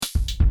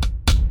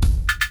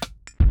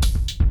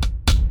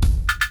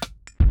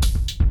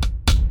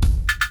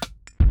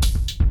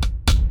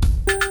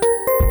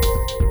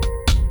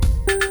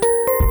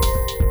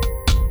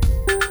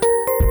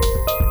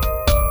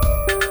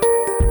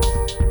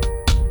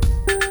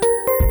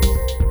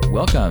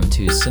Welcome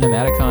to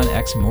Cinematicon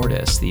Ex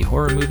Mortis, the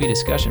horror movie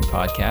discussion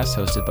podcast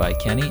hosted by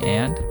Kenny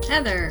and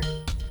Heather.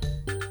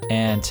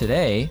 And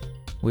today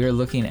we are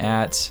looking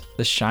at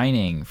The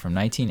Shining from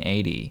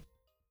 1980.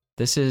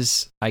 This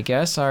is, I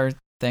guess, our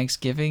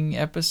Thanksgiving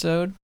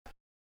episode.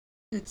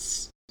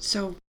 It's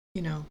so,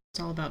 it's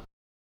all about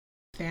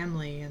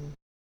family and...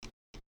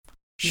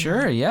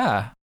 Sure,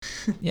 yeah.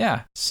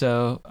 Yeah,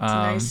 so... it's a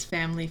nice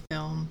family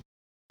film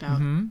about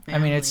family. I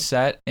mean, it's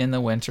set in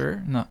the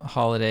winter, not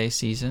holiday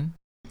season.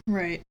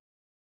 Right.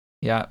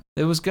 Yeah,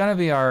 it was going to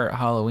be our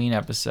Halloween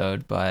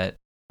episode, but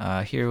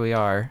here we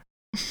are.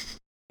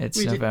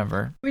 It's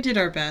November. We did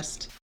our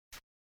best.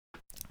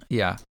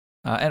 Yeah.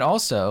 And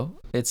also,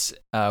 it's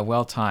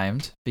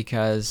well-timed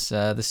because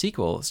the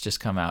sequel has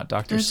just come out,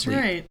 Dr. Sleep.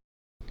 That's right.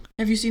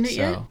 Have you seen it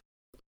yet?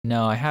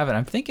 No, I haven't.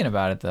 I'm thinking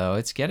about it, though.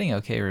 It's getting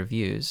okay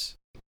reviews.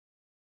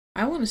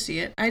 I want to see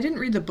it. I didn't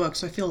read the book,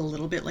 so I feel a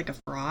little bit like a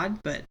fraud,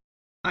 but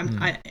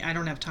I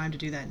don't have time to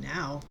do that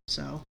now,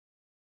 so...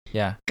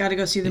 Yeah. Got to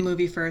go see the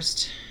movie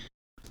first.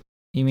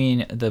 You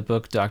mean the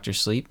book Dr.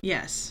 Sleep?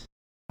 Yes.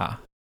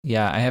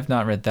 Yeah, I have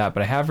not read that,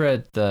 but I have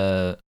read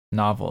the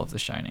novel of The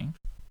Shining.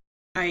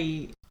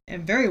 I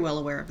am very well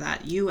aware of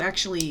that. You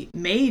actually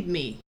made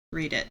me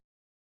read it.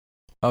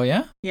 Oh,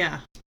 yeah? Yeah.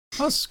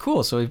 Oh, it's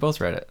cool. So we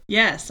both read it.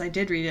 Yes, I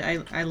did read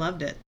it. I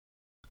loved it.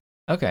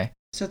 Okay.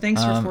 So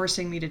thanks for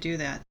forcing me to do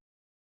that.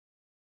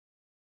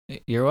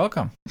 You're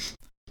welcome.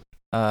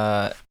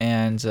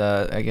 And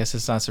I guess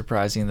it's not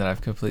surprising that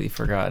I've completely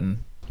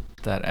forgotten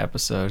that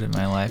episode in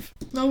my life.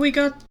 Well, we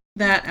got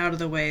that out of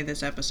the way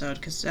this episode,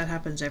 because that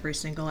happens every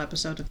single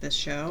episode of this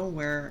show,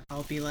 where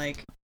I'll be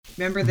like,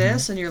 remember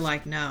this? And you're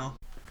like, no.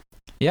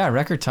 Yeah,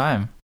 record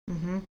time.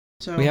 Mm-hmm.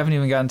 So we haven't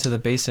even gotten to the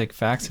basic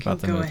facts about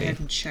the movie. Go ahead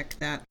and check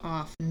that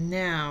off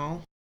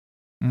now.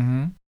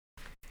 Mm-hmm.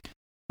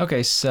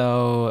 Okay,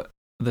 so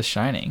The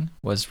Shining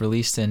was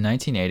released in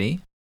 1980.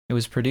 It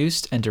was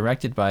produced and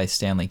directed by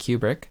Stanley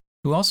Kubrick,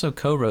 who also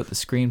co-wrote the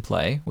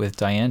screenplay with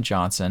Diane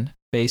Johnson,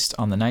 based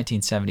on the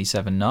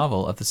 1977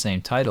 novel of the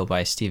same title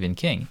by Stephen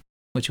King,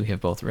 which we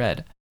have both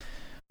read.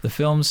 The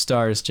film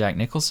stars Jack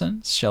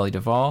Nicholson, Shelley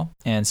Duvall,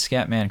 and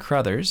Scatman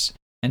Crothers,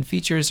 and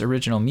features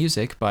original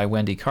music by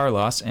Wendy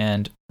Carlos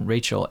and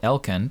Rachel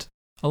Elkind,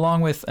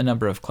 along with a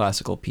number of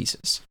classical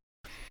pieces.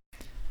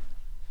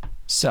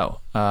 So,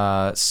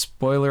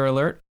 spoiler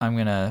alert, I'm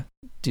going to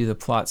do the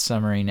plot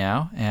summary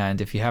now, and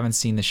if you haven't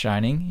seen The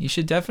Shining, you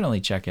should definitely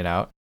check it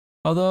out.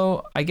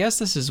 Although, I guess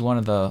this is one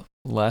of the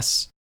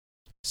less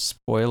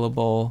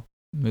spoilable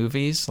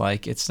movies.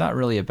 Like, it's not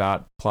really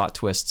about plot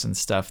twists and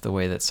stuff the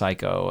way that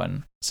Psycho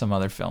and some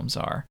other films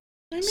are.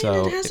 I mean,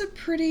 it has a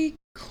pretty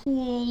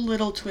cool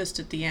little twist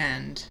at the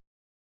end.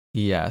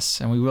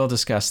 Yes, and we will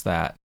discuss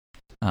that.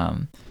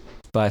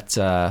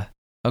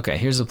 Okay,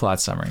 here's the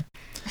plot summary.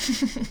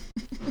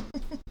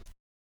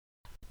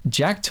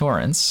 Jack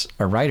Torrance,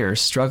 a writer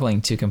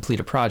struggling to complete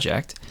a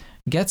project,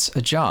 gets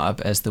a job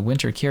as the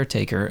winter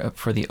caretaker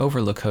for the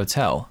Overlook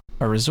Hotel,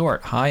 a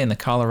resort high in the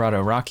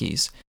Colorado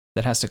Rockies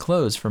that has to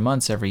close for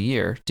months every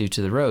year due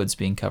to the roads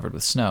being covered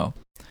with snow.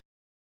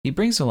 He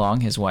brings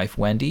along his wife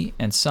Wendy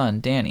and son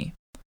Danny.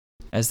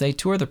 As they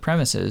tour the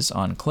premises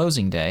on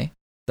closing day,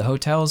 the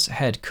hotel's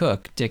head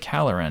cook, Dick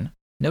Halloran,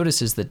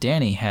 notices that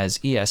Danny has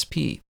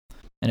ESP,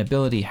 an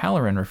ability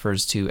Halloran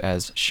refers to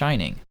as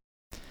shining.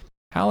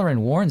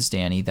 Halloran warns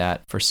Danny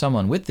that, for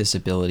someone with this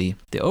ability,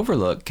 the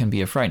Overlook can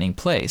be a frightening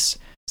place,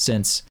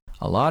 since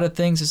a lot of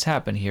things has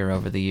happened here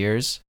over the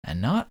years,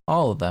 and not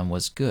all of them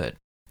was good.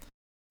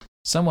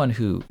 Someone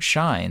who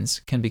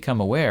shines can become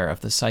aware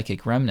of the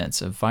psychic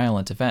remnants of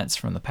violent events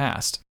from the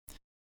past,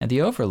 and the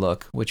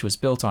Overlook, which was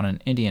built on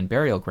an Indian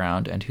burial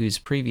ground and whose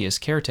previous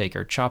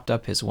caretaker chopped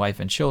up his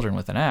wife and children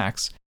with an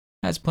axe,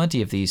 has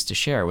plenty of these to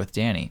share with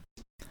Danny.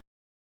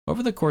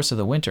 Over the course of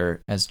the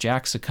winter, as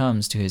Jack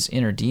succumbs to his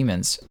inner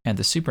demons and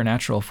the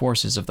supernatural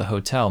forces of the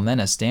hotel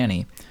menace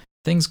Danny,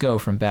 things go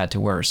from bad to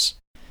worse.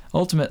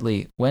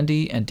 Ultimately,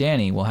 Wendy and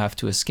Danny will have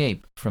to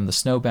escape from the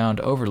snowbound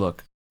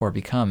Overlook or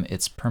become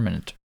its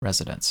permanent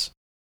residents.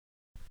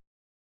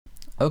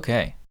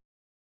 Okay,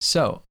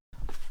 so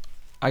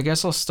I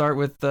guess I'll start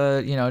with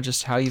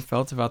just how you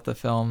felt about the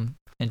film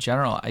in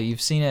general.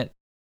 You've seen it,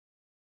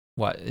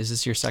 what, is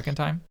this your second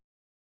time?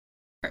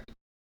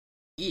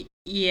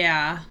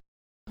 Yeah.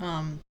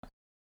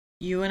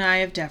 You and I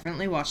have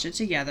definitely watched it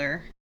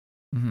together.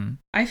 Mm-hmm.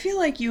 I feel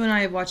like you and I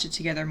have watched it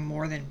together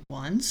more than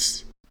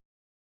once.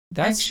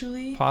 That's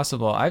actually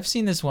possible. I've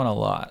seen this one a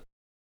lot.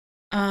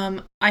 I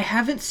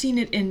haven't seen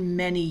it in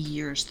many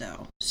years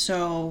though,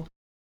 so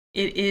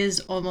it is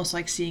almost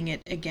like seeing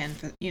it again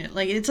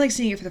it's like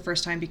seeing it for the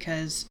first time,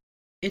 because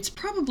it's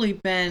probably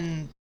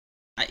been,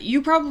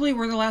 you probably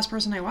were the last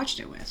person I watched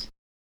it with,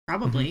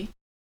 probably,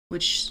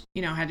 which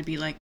had to be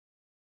like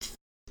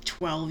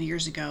 12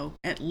 years ago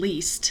at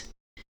least.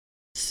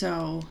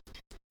 So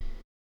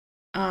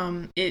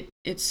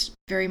it's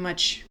very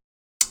much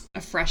a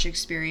fresh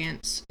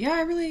experience.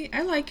 Yeah,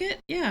 I like it.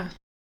 Yeah.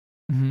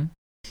 Mm-hmm.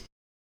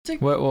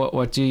 Like,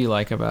 what do you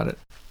like about it?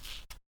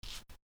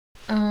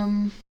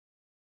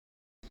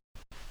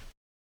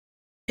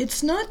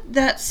 It's not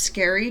that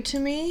scary to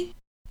me,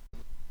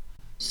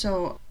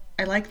 so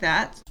I like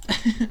that.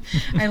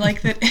 I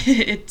like that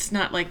it's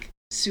not like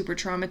super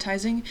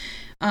traumatizing.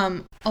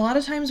 A lot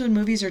of times when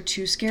movies are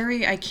too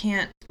scary, I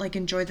can't like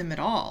enjoy them at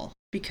all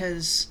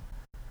because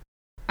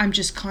I'm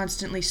just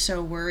constantly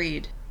so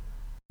worried.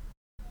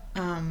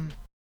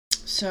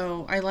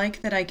 So I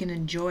like that I can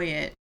enjoy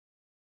it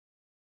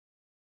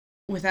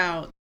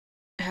without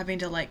having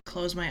to like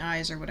close my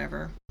eyes or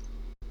whatever.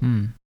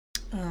 Hmm.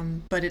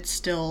 But it's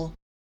still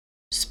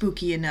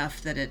spooky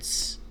enough that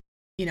it's,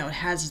 it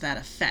has that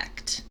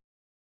effect.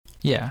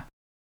 Yeah.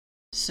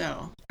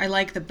 So I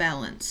like the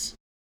balance.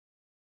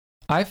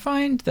 I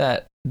find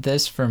that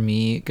this, for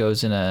me,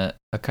 goes in a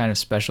kind of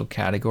special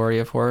category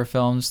of horror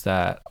films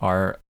that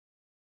are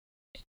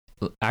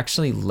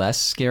actually less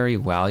scary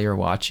while you're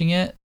watching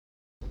it.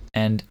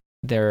 And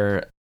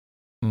they're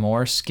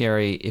more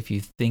scary if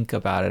you think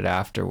about it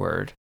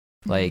afterward.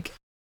 Like,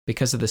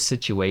 because of the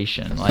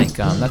situation. Like,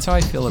 that's how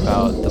I feel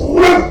about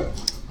the...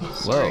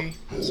 Sorry.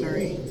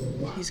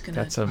 He's going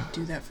That's to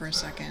do that for a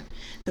second.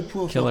 The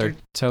pool killer filter.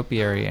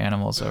 topiary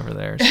animals over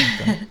there or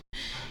something.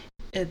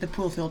 The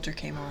pool filter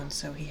came on,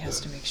 so he has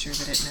to make sure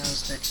that it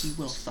knows that he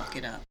will fuck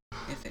it up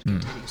if it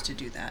continues to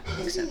do that.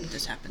 Except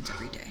this happens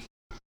every day.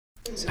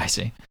 So. I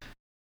see.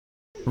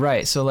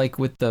 Right. So, like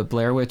with the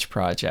Blair Witch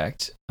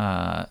Project,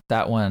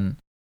 that one,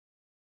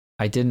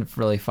 I didn't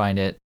really find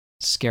it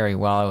scary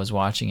while I was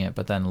watching it,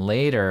 but then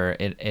later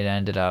it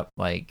ended up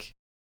like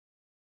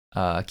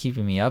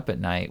keeping me up at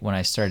night when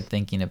I started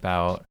thinking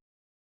about,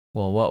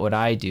 well, what would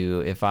I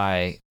do if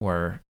I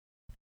were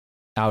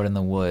out in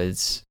the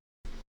woods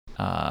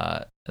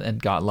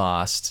and got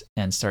lost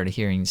and started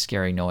hearing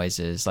scary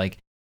noises? Like,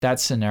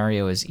 that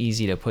scenario is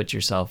easy to put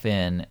yourself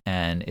in,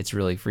 and it's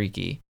really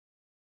freaky.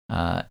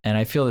 And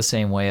I feel the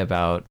same way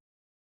about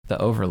The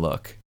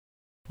Overlook.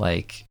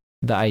 Like,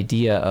 the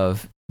idea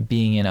of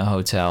being in a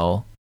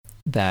hotel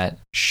that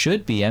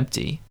should be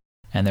empty,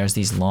 and there's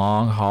these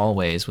long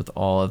hallways with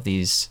all of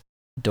these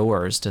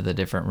doors to the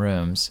different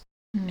rooms,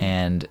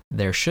 and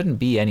there shouldn't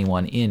be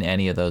anyone in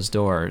any of those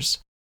doors.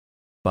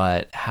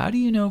 But how do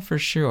you know for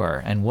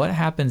sure? And what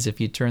happens if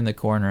you turn the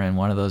corner and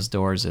one of those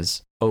doors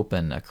is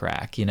open a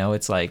crack?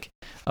 It's like,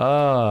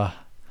 oh,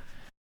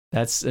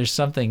 there's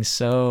something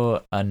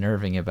so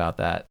unnerving about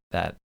that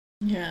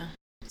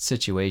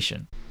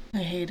situation. I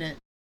hate it.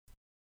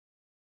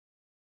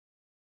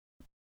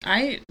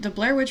 The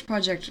Blair Witch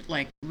Project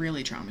like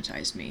really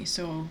traumatized me,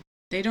 so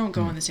they don't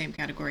go in the same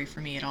category for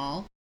me at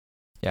all.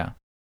 Yeah.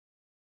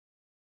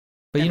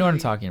 But you know what I'm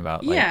talking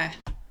about. Like,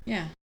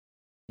 yeah.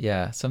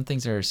 Yeah, some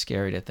things are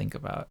scary to think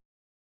about.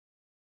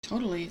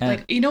 Totally.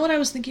 Like, you know what I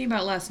was thinking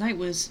about last night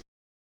was,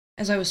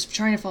 as I was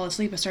trying to fall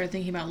asleep, I started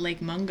thinking about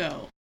Lake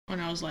Mungo,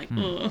 and I was like,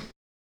 ugh,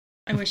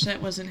 I wish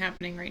that wasn't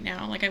happening right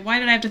now. Like, why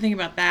did I have to think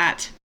about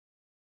that?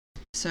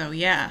 So,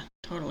 yeah,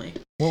 totally.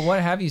 Well,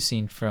 what have you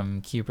seen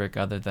from Kubrick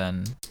other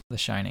than The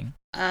Shining?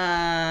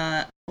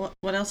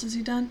 What else has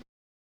he done?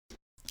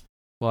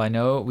 Well, I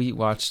know we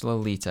watched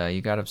Lolita.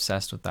 You got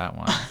obsessed with that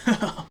one.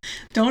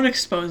 Don't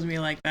expose me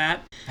like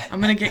that. I'm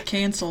going to get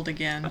canceled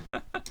again.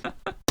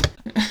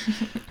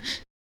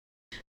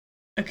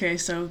 Okay,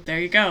 so there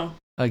you go.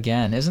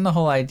 Again, isn't the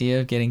whole idea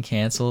of getting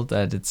canceled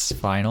that it's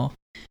final?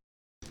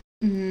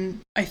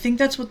 I think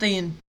that's what they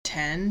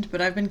intend,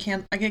 but I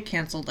get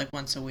canceled like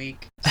once a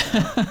week. So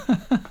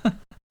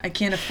I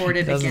can't afford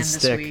it again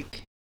this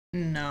week.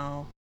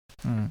 No.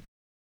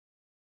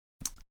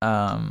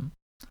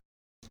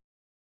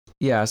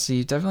 Yeah, so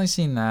you've definitely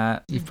seen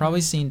that. You've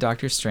probably seen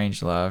Doctor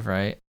Strangelove,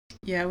 right?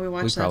 Yeah, we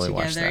watched that together.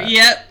 Watched that.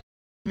 Yep,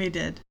 we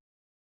did.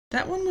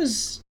 That one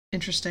was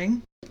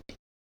interesting.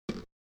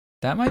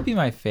 That might be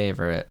my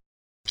favorite.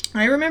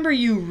 I remember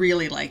you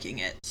really liking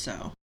it,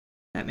 so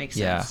that makes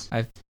sense.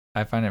 Yeah,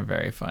 I find it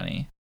very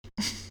funny.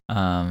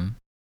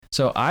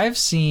 So I've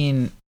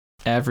seen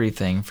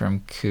everything from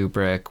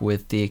Kubrick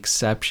with the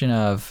exception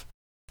of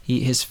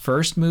his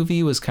first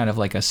movie was kind of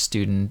like a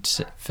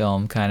student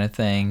film kind of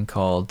thing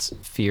called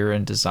Fear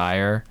and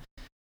Desire.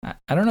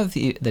 I don't know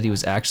if that he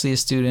was actually a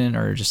student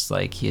or just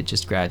like he had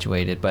just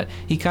graduated, but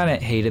he kind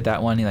of hated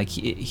that one.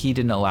 He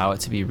didn't allow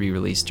it to be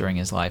re-released during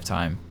his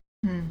lifetime.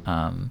 But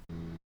I'm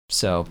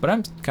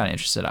kind of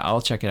interested.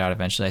 I'll check it out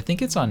eventually. I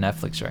think it's on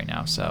Netflix right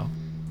now, so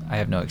I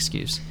have no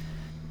excuse.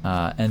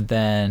 And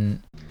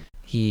then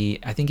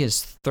I think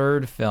his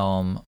third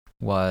film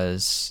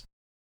was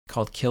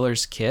called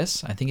Killer's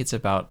Kiss. I think it's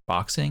about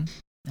boxing,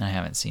 and I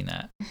haven't seen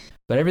that.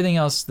 But everything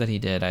else that he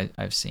did,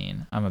 I've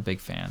seen. I'm a big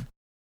fan.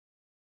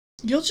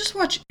 You'll just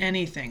watch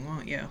anything,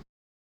 won't you?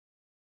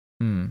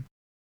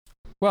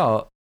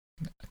 Well,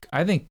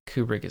 I think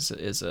Kubrick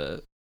is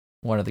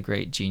one of the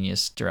great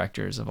genius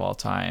directors of all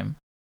time.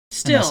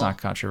 Still, and that's not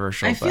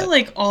controversial. I feel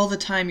like all the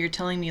time you're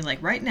telling me,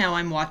 like right now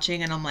I'm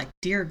watching and I'm like,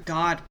 dear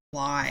God,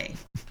 why?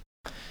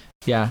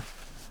 Yeah.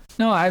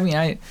 No, I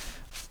mean,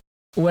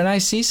 when I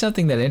see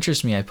something that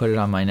interests me, I put it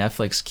on my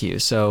Netflix queue.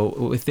 So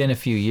within a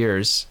few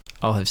years,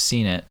 I'll have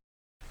seen it.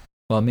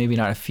 Well, maybe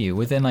not a few.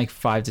 Within like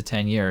 5 to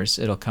 10 years,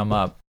 it'll come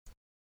up.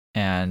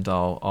 and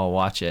I'll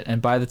watch it.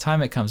 And by the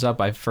time it comes up,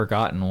 I've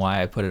forgotten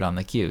why I put it on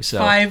the queue. So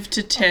 5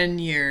 to 10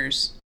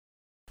 years.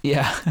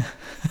 Yeah.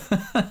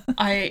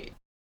 I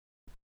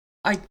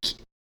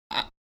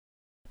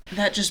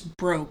that just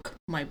broke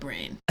my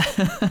brain.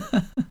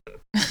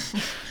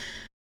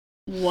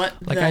 What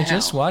the hell? I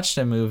just watched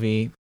a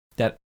movie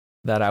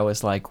that I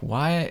was like,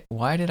 why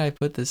did I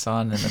put this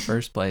on in the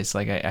first place?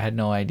 Like I had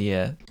no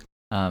idea.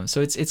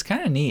 So it's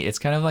kind of neat. It's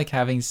kind of like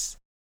having,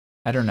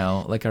 I don't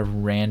know, like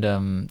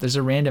there's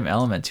a random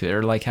element to it,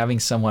 or like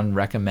having someone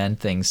recommend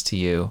things to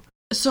you.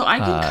 So I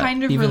can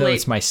kind of even relate. Though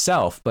it's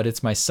myself, but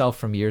it's myself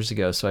from years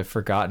ago, so I've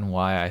forgotten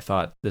why I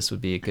thought this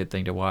would be a good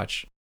thing to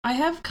watch. I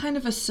have kind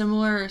of a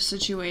similar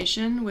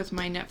situation with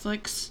my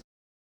Netflix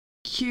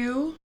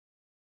queue.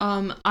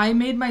 I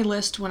made my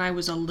list when I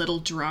was a little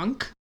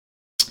drunk.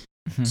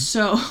 Mm-hmm.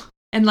 So,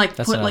 and like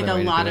That's put like a another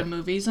way to lot do of it.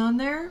 movies on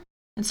there.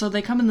 And so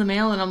they come in the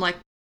mail and I'm like,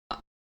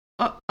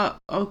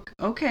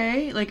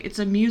 okay. Like it's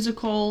a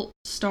musical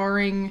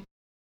starring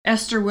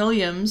Esther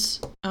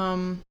Williams.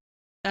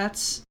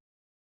 That's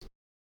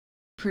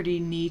pretty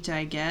neat,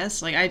 I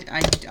guess. Like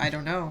I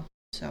don't know.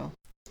 So,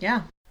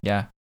 yeah.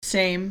 Yeah.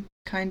 Same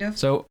kind of.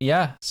 So,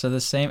 yeah, so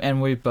the same,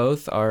 and we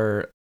both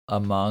are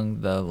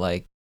among the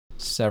like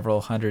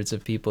several hundreds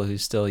of people who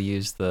still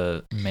use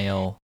the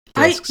mail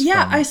discs.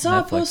 I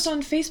saw Netflix. a post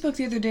on Facebook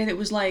the other day that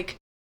was like,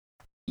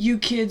 you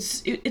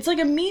kids, it's like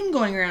a meme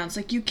going around. It's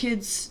like, you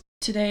kids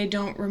today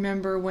don't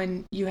remember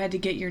when you had to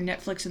get your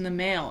Netflix in the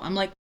mail. I'm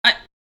like,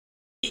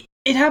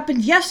 it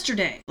happened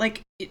yesterday.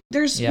 Like,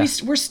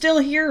 we're still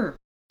here.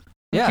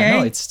 Yeah, okay?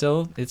 no, it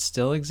still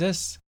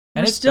exists,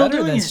 and it's still better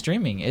doing than it.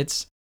 streaming.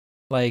 It's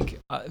like,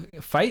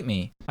 fight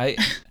me.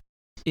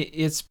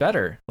 It's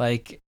better.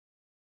 Like,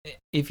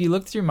 if you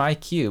look through my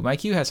queue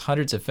has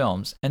hundreds of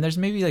films, and there's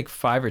maybe like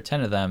 5 or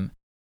 10 of them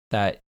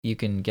that you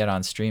can get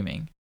on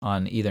streaming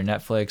on either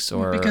Netflix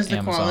or because the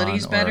Amazon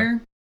quality's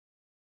better.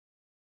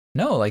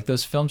 No, like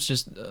those films,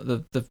 just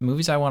the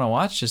movies I want to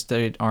watch, just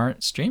they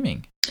aren't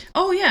streaming.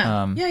 Oh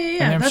yeah,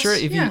 yeah. And I'm sure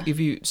if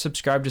you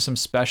subscribe to some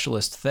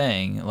specialist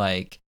thing,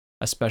 like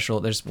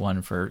there's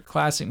one for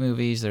classic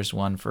movies, there's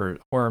one for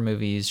horror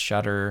movies,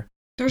 Shudder.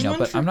 There's one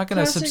but for I'm not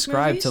going to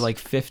subscribe movies? to like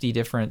 50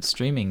 different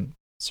streaming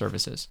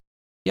services.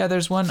 Yeah,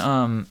 there's one.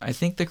 I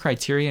think the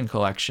Criterion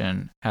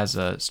Collection has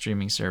a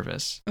streaming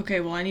service. Okay,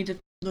 well, I need to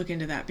look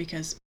into that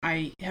because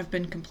I have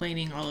been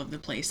complaining all over the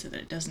place that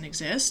it doesn't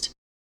exist.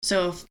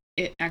 So if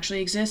it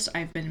actually exists,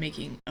 I've been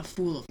making a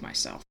fool of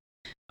myself.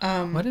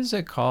 What is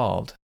it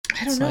called?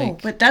 I don't know,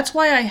 but that's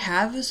why I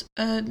have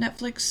a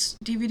Netflix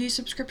DVD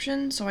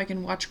subscription, so I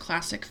can watch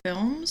classic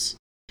films.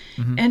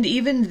 Mm-hmm. And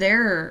even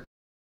their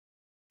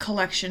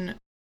collection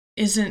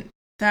isn't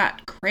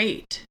that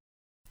great.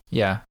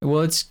 Yeah,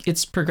 well,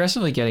 it's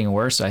progressively getting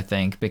worse, I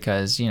think,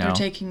 because, they're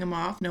taking them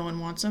off. No one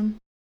wants them.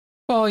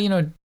 Well,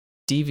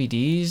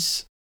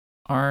 DVDs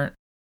aren't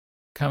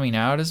coming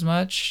out as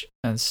much,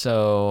 and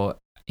so,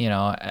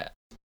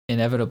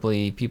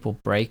 inevitably people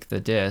break the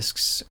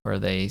discs or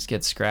they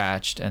get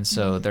scratched, and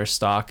so their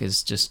stock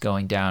is just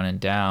going down and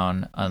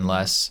down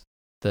unless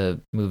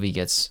the movie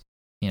gets,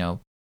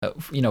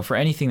 for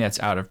anything that's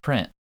out of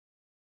print,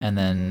 and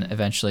then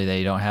eventually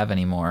they don't have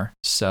any more.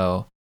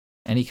 So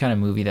any kind of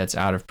movie that's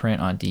out of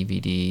print on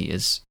DVD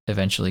is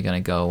eventually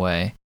going to go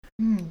away.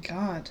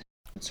 God,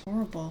 that's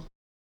horrible.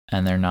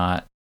 And they're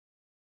not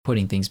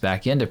putting things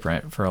back into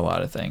print for a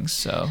lot of things,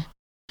 so.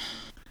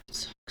 It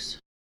sucks.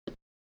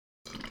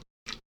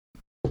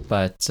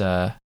 But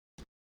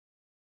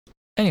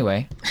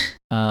anyway,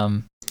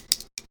 do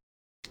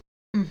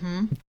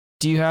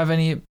you have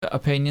any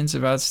opinions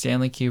about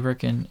Stanley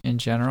Kubrick in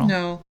general?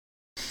 No.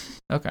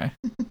 Okay.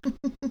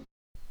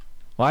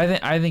 Well,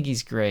 I think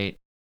he's great.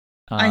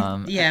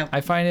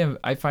 I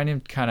find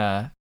him kind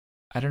of,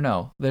 I don't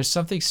know. There's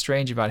something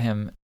strange about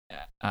him.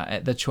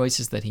 The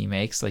choices that he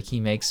makes, like he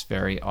makes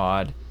very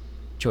odd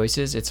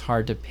choices. It's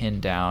hard to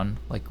pin down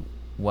like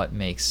what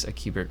makes a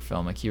Kubrick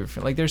film a Kubrick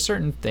film. Like there's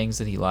certain things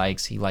that he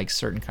likes. He likes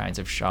certain kinds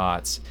of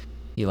shots.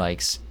 He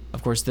likes,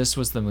 of course, this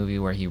was the movie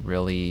where he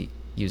really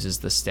uses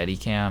the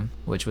Steadicam,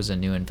 which was a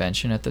new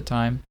invention at the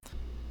time.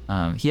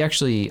 He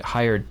actually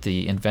hired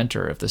the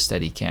inventor of the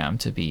Steadicam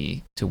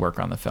to work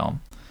on the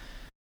film.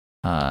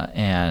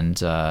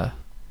 So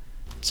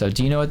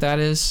do you know what that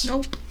is?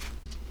 Nope.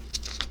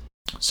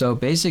 So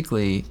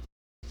basically,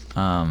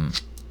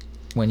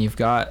 when you've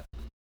got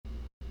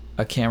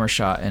a camera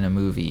shot in a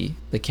movie,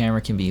 the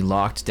camera can be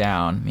locked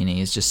down, meaning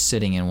it's just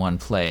sitting in one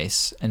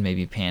place and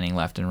maybe panning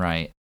left and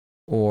right,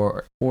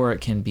 or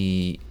it can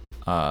be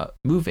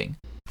moving.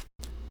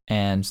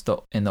 And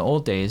in the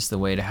old days, the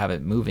way to have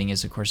it moving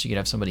is, of course, you could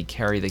have somebody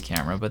carry the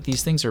camera, but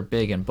these things are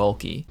big and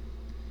bulky,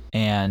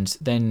 and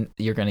then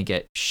you're going to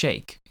get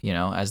shake,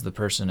 as the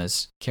person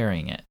is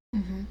carrying it.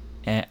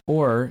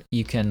 Or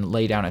you can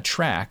lay down a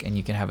track and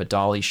you can have a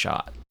dolly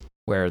shot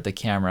where the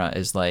camera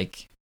is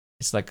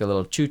it's like a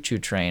little choo-choo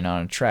train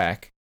on a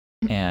track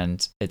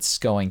and it's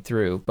going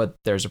through. But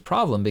there's a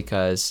problem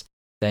because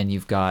then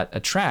you've got a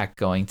track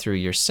going through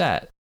your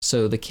set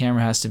So the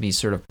camera has to be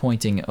sort of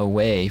pointing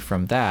away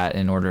from that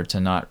in order to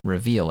not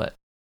reveal it.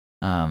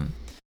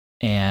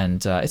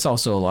 And it's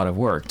also a lot of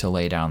work to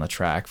lay down the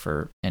track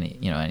for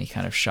any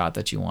kind of shot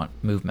that you want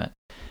movement.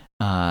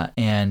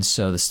 And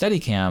so the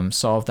Steadicam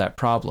solved that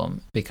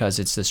problem because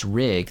it's this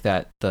rig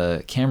that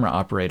the camera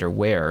operator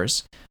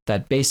wears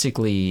that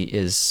basically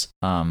is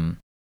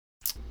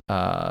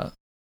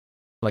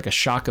like a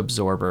shock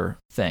absorber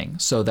thing,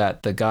 so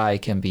that the guy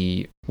can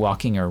be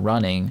walking or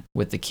running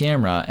with the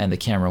camera and the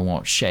camera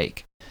won't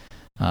shake.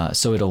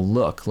 So it'll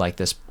look like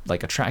this,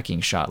 like a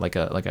tracking shot, like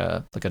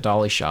a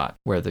dolly shot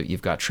where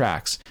you've got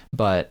tracks,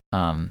 but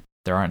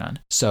there are none.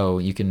 So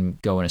you can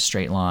go in a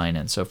straight line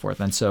and so forth.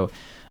 And so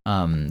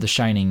The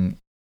Shining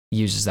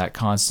uses that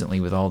constantly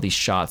with all these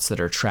shots that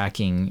are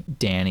tracking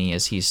Danny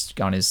as he's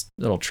on his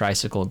little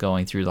tricycle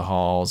going through the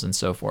halls and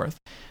so forth.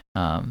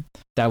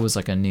 That was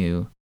like a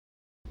new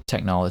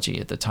technology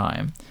at the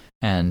time.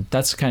 And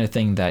that's the kind of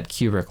thing that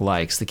Kubrick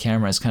likes. The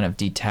camera is kind of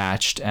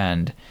detached,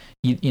 and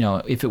you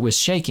know, if it was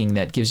shaking,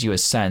 that gives you a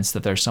sense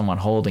that there's someone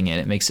holding it.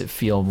 It makes it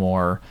feel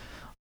more,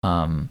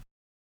 I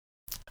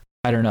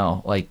don't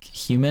know, like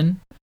human.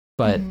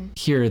 But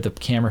here, the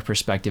camera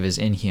perspective is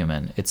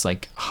inhuman. It's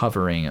like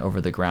hovering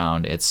over the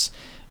ground. It's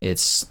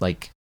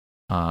like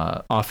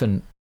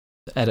often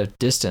at a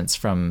distance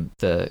from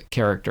the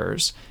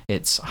characters.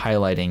 It's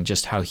highlighting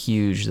just how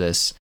huge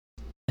this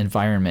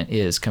environment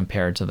is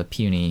compared to the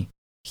puny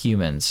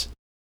humans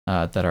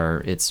that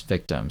are its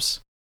victims.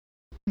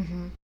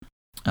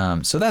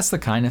 So that's the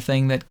kind of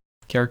thing that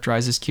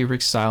characterizes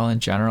Kubrick's style in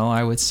general,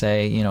 I would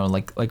say. You know,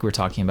 like we're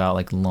talking about,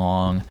 like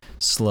long,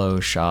 slow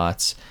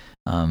shots,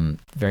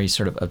 very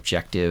sort of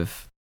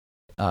objective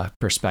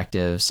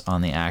perspectives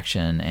on the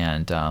action,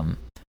 and I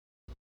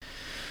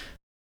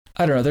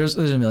don't know. There's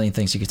a million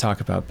things you could talk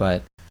about,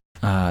 but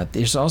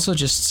there's also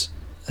just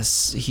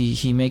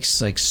he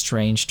makes like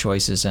strange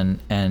choices,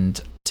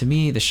 and to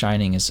me, The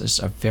Shining is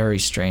a very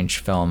strange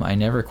film. I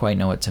never quite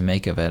know what to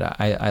make of it.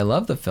 I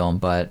love the film,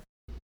 but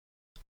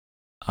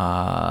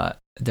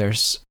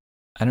there's,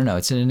 I don't know,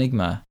 it's an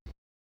enigma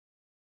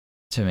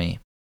to me.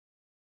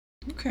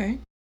 Okay.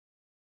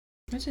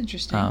 That's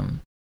interesting.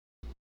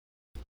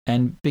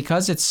 And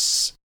because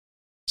it's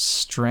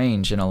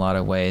strange in a lot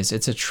of ways,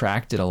 it's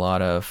attracted a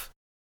lot of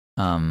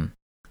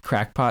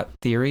crackpot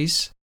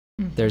theories.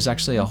 There's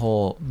actually a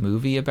whole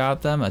movie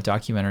about them, a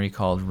documentary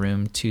called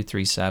Room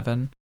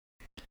 237,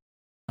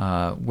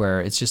 where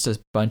it's just a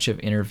bunch of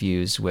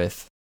interviews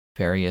with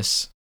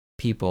various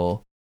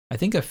people. I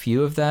think a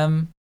few of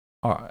them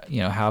are,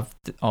 have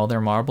all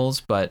their marbles,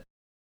 but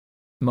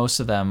most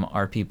of them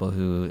are people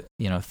who,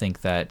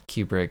 think that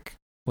Kubrick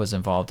was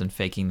involved in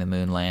faking the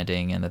moon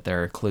landing and that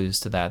there are clues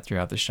to that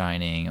throughout The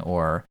Shining,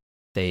 or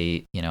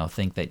they,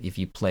 think that if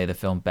you play the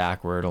film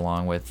backward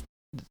along with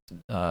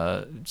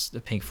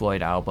the Pink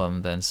Floyd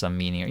album, then some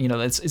meaning,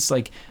 it's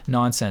like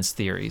nonsense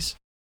theories.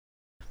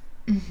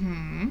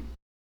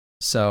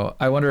 So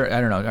I wonder,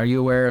 I don't know, are you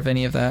aware of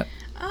any of that?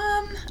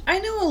 I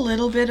know a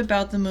little bit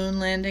about the moon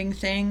landing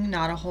thing,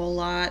 not a whole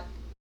lot.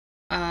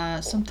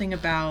 Something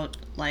about,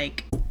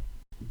 like,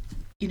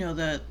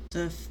 the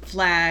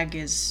flag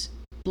is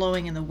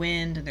blowing in the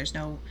wind and there's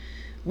no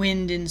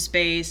wind in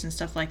space and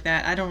stuff like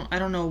that. I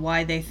don't know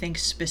why they think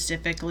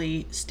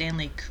specifically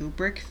Stanley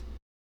Kubrick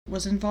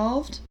was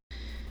involved.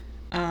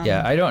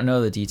 Yeah, I don't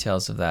know the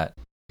details of that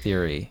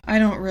theory. I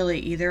don't really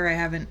either. I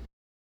haven't.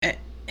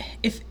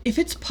 If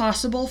it's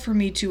possible for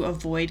me to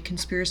avoid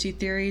conspiracy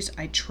theories,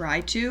 I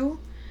try to,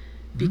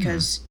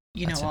 because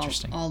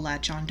I'll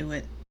latch onto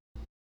it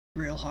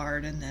real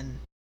hard, and then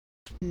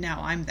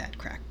now I'm that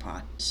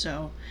crackpot.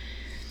 So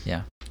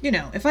yeah,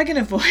 if I can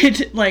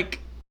avoid, like,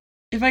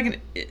 I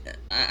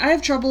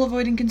have trouble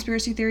avoiding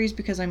conspiracy theories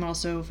because I'm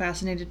also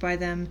fascinated by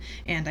them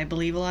and I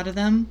believe a lot of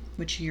them,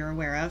 which you're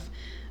aware of.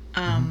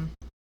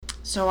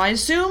 So I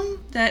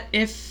assume that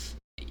if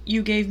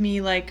you gave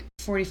me like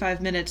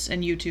 45 minutes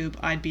and YouTube,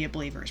 I'd be a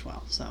believer as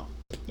well. So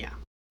yeah,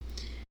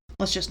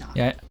 let's just not.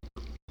 Yeah.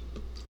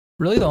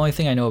 Really, the only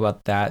thing I know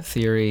about that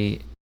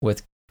theory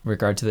with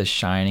regard to The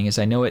Shining is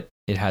I know it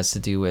has to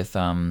do with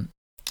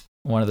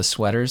one of the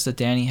sweaters that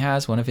Danny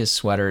has. One of his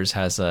sweaters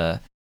has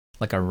a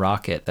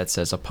rocket that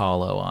says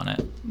Apollo on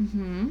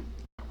it.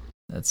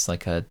 That's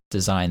like a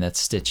design that's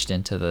stitched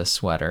into the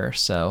sweater.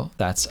 So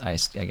that's, I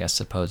guess,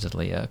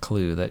 supposedly a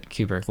clue that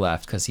Kubrick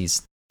left, because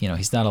he's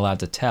not allowed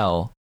to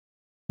tell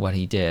what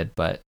he did,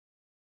 but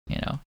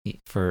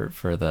for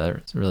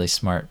the really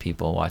smart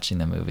people watching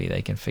the movie,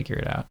 they can figure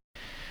it out.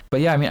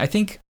 But yeah, I mean, I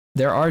think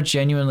there are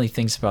genuinely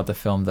things about the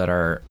film that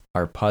are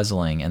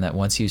puzzling, and that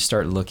once you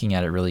start looking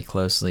at it really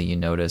closely, you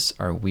notice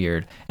are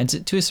weird.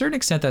 And to a certain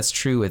extent, that's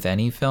true with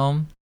any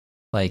film.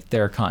 Like,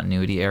 there are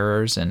continuity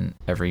errors in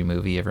every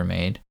movie ever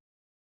made.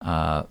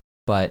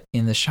 But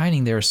in The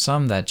Shining, there are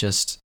some that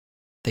just,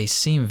 they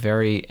seem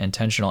very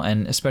intentional.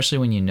 And especially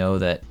when you know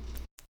that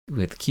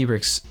with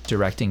Kubrick's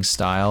directing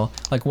style,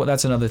 like,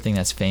 that's another thing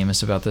that's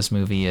famous about this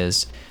movie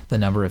is the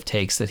number of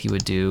takes that he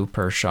would do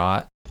per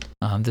shot.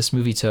 This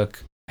movie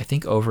took, I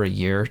think, over a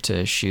year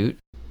to shoot,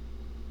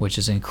 which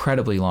is an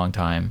incredibly long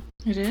time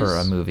It is? for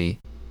a movie.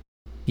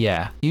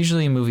 Yeah,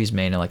 usually a movie's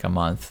made in like a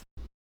month.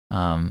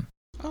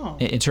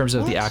 In terms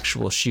of the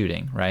actual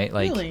shooting, right?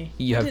 Like really?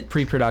 you have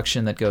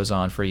pre-production that goes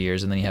on for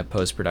years, and then you have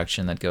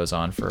post-production that goes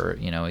on for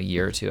a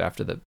year or two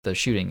after the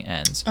shooting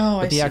ends.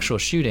 But the actual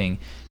shooting,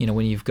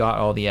 when you've got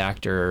all the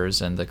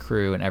actors and the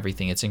crew and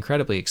everything, it's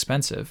incredibly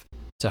expensive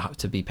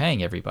to be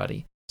paying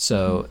everybody.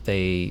 So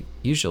they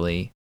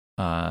usually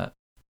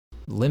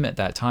limit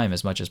that time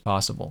as much as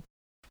possible.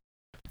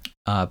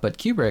 But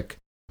Kubrick,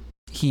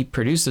 he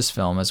produced this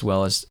film as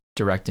well as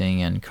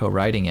directing and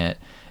co-writing it.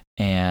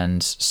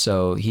 And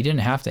so he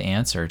didn't have to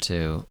answer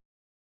to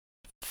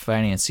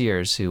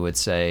financiers who would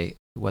say,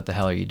 "What the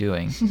hell are you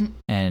doing?"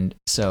 and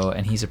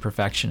he's a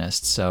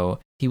perfectionist. So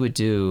he would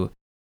do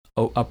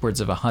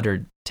upwards of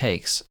 100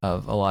 takes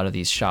of a lot of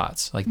these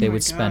shots. Like they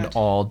would spend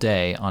all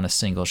day on a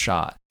single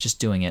shot, just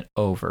doing it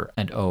over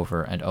and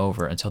over and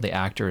over until the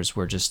actors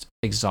were just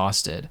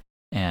exhausted.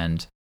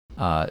 And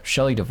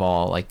Shelley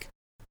Duvall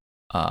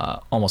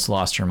almost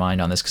lost her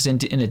mind on this, because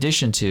in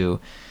addition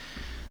to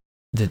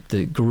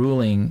the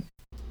grueling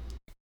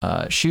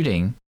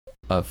shooting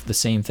of the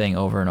same thing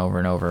over and over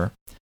and over,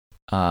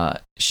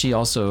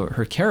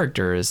 her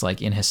character is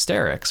like in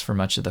hysterics for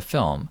much of the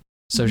film.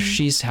 So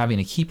she's having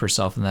to keep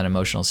herself in that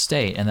emotional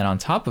state. And then on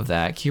top of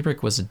that,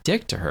 Kubrick was a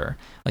dick to her.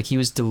 Like he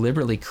was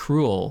deliberately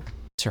cruel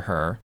to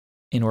her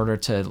in order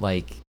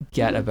to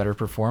get a better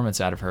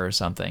performance out of her or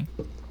something.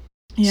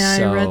 Yeah,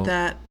 I read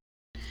that.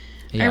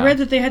 Yeah. I read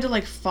that they had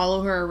to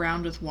follow her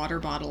around with water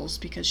bottles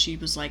because she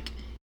was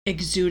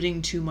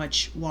exuding too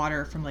much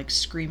water from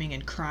screaming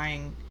and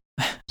crying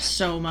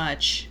so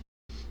much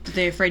that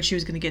they were afraid she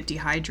was going to get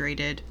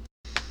dehydrated.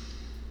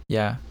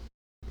 Yeah.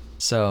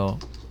 So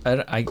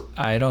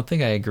I don't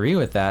think I agree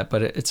with that,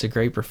 but it's a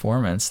great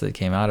performance that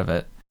came out of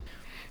it.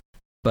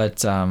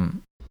 But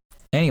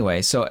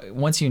anyway, so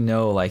once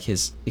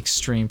his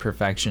extreme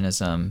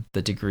perfectionism,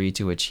 the degree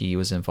to which he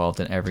was involved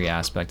in every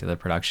aspect of the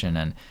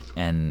production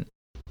and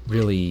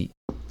really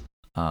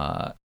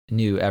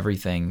knew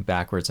everything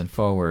backwards and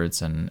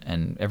forwards,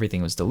 and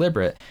everything was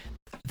deliberate,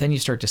 then you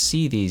start to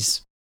see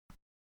these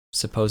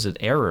supposed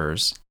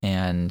errors,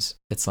 and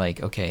it's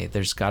like, okay,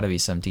 there's got to be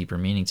some deeper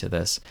meaning to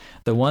this.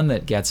 The one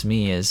that gets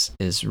me is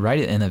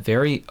right in the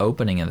very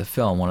opening of the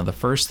film. One of the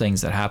first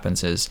things that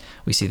happens is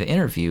we see the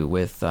interview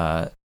with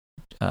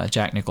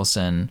Jack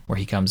Nicholson, where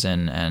he comes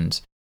in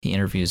and he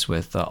interviews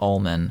with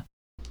Ullman,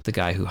 the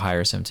guy who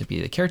hires him to be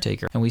the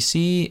caretaker, and we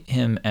see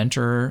him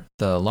enter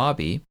the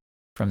lobby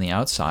from the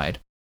outside.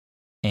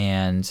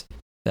 And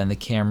then the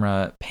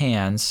camera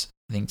pans,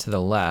 I think, to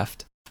the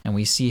left, and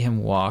we see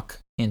him walk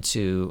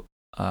into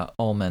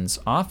Ullman's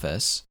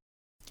office.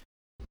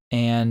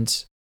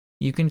 And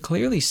you can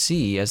clearly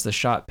see as the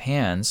shot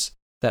pans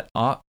that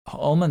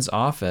Ullman's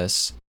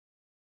office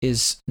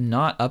is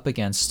not up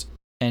against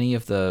any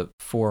of the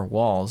four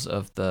walls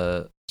of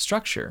the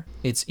structure.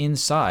 It's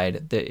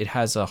inside, it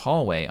has a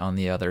hallway on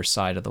the other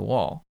side of the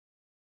wall.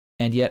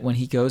 And yet when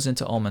he goes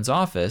into Ullman's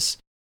office,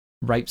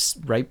 right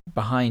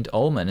behind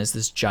Ullman is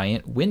this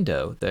giant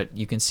window that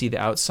you can see the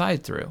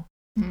outside through.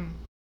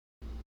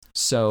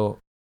 So,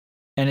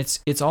 and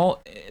it's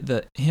all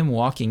him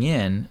walking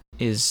in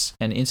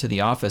and into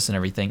the office and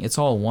everything. It's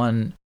all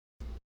one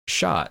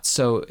shot.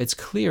 So it's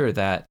clear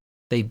that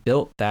they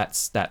built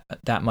that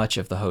much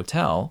of the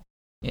hotel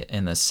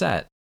in the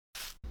set,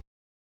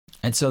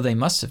 and so they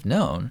must have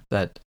known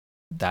that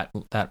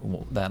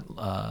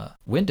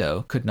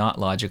window could not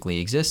logically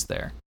exist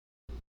there.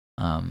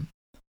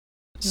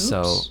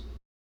 So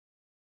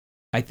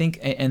I think,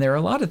 and there are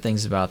a lot of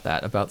things about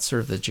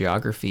sort of the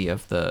geography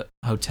of the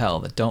hotel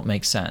that don't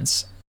make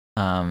sense.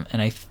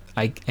 And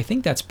I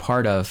think that's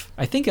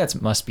I think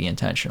that must be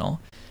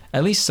intentional.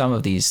 At least some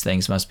of these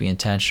things must be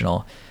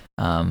intentional.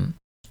 And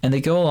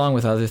they go along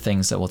with other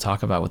things that we'll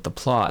talk about with the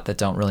plot that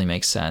don't really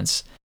make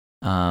sense.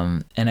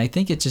 And I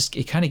think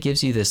it kind of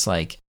gives you this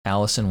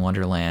Alice in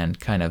Wonderland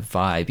kind of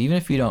vibe, even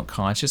if you don't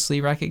consciously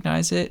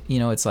recognize it.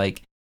 It's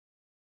like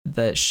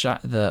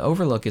the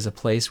Overlook is a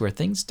place where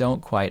things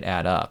don't quite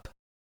add up.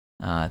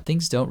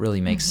 Things don't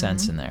really make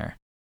sense in there.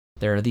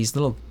 There are these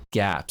little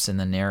gaps in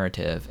the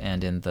narrative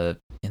and in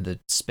the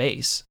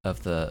space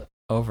of the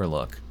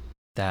Overlook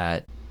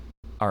that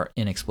are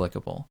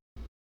inexplicable.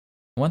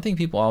 One thing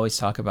people always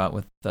talk about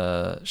with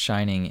The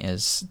Shining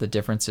is the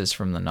differences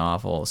from the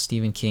novel.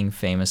 Stephen King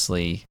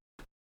famously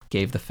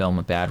gave the film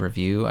a bad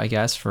review, I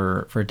guess.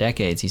 For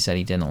decades, he said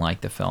he didn't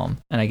like the film.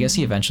 And I guess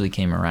he eventually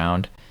came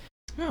around.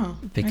 Oh,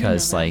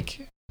 because I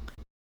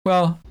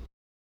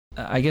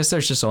guess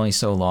there's just only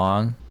so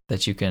long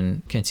that you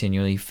can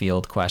continually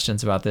field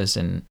questions about this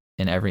in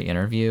every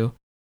interview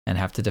and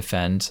have to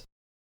defend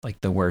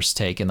the worst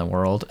take in the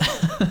world.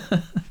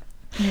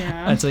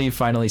 Yeah. Until you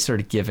finally sort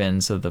of give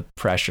in to the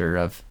pressure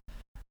of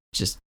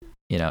just,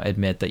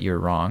 admit that you're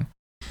wrong.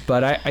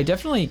 But I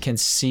definitely can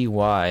see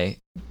why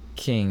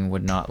King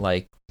would not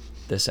like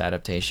this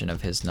adaptation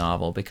of his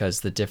novel,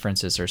 because the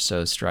differences are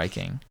so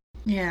striking.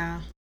 Yeah.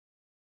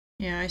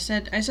 Yeah, I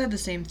said the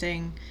same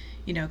thing.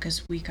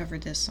 because we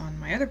covered this on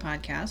my other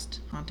podcast,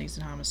 Hauntings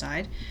and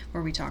Homicide,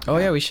 where we talk Oh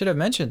about. yeah, we should have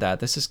mentioned that.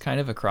 This is kind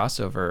of a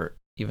crossover,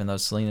 even though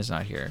Selena's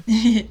not here.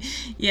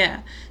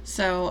 Yeah.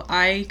 So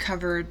I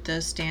covered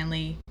the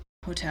Stanley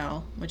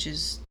Hotel, which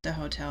is the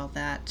hotel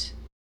that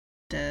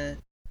the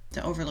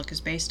Overlook is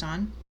based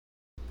on.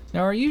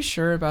 Now, are you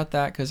sure about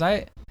that? Because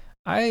I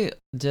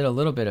did a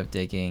little bit of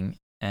digging,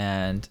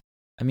 and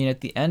I mean,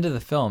 at the end of the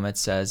film, it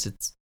says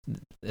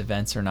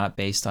events are not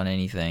based on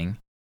anything.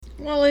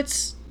 Well,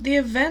 the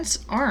events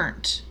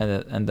aren't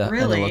And the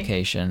really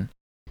location.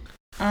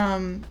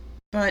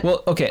 But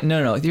well, okay,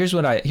 no. Here's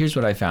what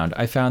I found.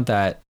 I found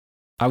that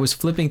I was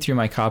flipping through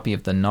my copy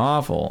of the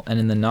novel, and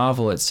in the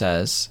novel it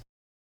says,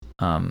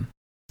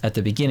 at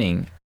the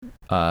beginning,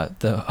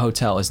 the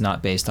hotel is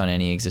not based on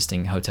any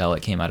existing hotel.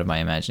 It came out of my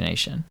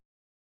imagination.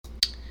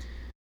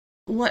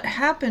 What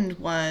happened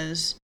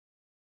was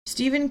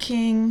Stephen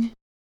King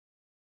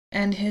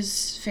and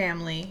his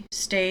family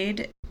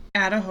stayed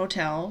at a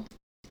hotel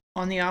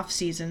on the off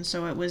season,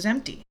 so it was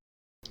empty.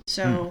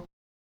 So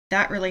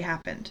that really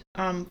happened.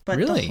 But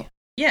really?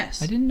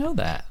 Yes. I didn't know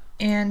that.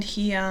 And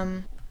he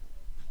and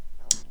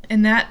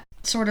that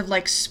sort of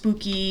like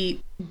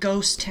spooky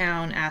ghost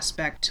town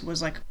aspect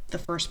was like the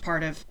first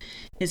part of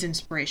his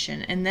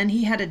inspiration. And then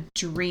he had a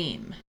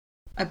dream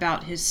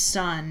about his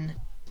son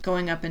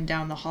going up and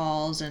down the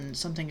halls, and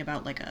something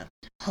about like a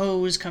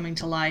hose coming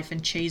to life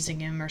and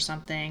chasing him or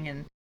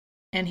something.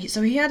 And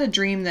he had a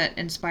dream that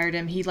inspired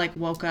him. He like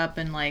woke up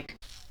and like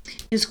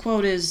his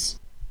quote is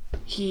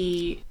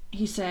he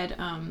said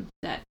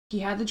that he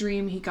had the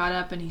dream, he got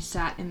up and he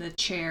sat in the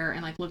chair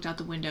and like looked out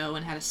the window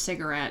and had a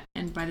cigarette,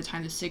 and by the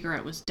time the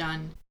cigarette was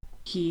done,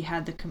 he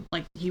had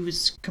he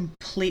was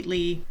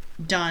completely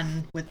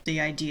done with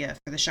the idea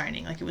for The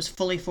Shining. Like it was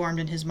fully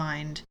formed in his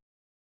mind,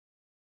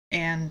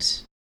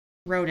 and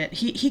wrote it.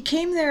 He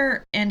came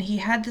there and he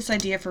had this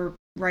idea for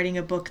writing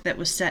a book that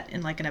was set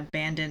in like an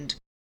abandoned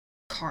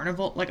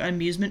carnival, like an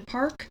amusement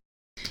park.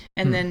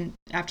 And then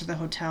after the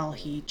hotel,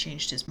 he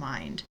changed his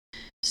mind.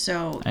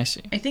 So I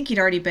see. I think he'd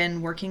already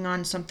been working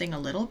on something a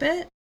little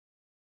bit.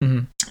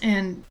 Mm-hmm.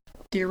 And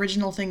the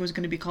original thing was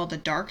going to be called The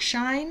Dark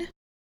Shine.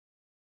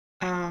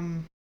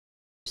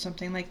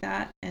 Something like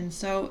that. And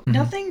so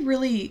nothing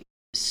really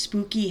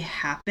spooky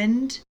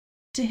happened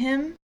to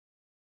him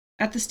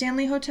at the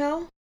Stanley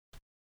Hotel.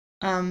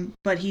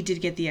 But he did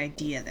get the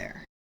idea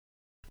there.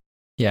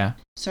 Yeah.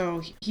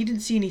 So he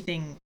didn't see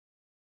anything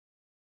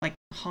like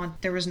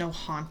there was no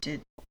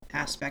haunted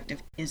aspect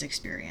of his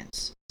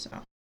experience. So.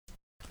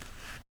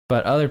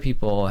 But other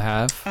people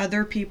have.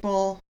 Other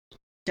people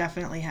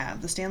definitely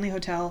have. The Stanley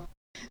Hotel,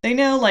 they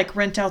now like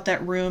rent out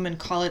that room and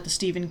call it the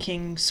Stephen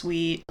King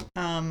Suite.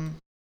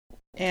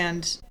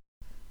 And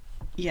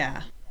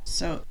yeah,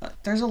 so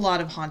there's a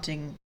lot of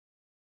haunting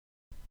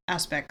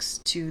aspects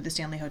to the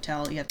Stanley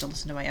Hotel. You have to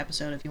listen to my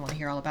episode if you want to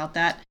hear all about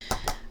that.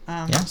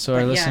 So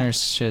our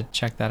listeners should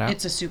check that out.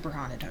 It's a super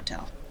haunted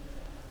hotel.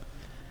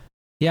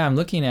 Yeah,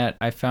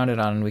 I found it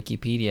on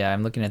Wikipedia.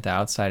 I'm looking at the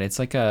outside. It's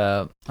like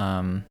a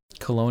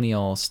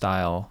colonial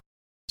style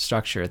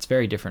structure. It's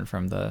very different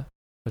from the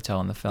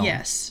hotel in the film.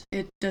 Yes,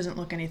 it doesn't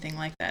look anything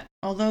like that.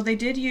 Although they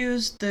did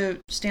use the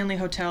Stanley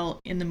Hotel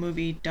in the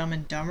movie Dumb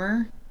and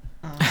Dumber.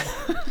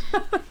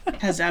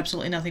 Has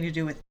absolutely nothing to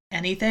do with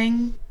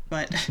anything,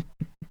 but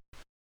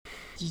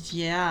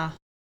yeah.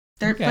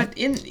 Okay. But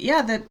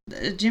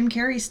Jim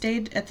Carrey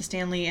stayed at the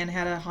Stanley and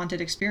had a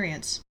haunted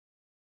experience.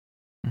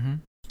 Mm-hmm.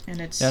 And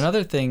it's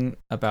another thing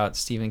about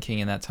Stephen King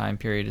in that time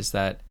period is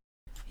that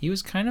he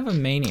was kind of a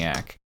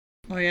maniac.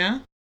 Oh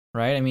yeah?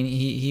 Right? I mean,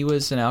 he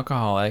was an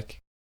alcoholic,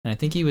 and I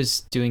think he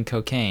was doing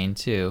cocaine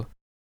too.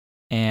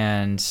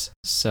 And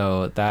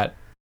so that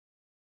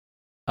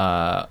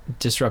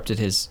disrupted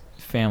his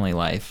family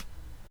life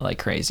like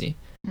crazy.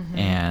 Mm-hmm.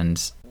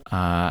 And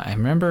I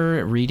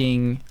remember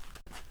reading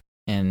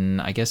in,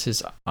 I guess,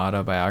 his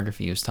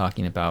autobiography, he was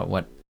talking about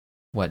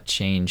what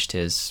changed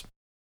his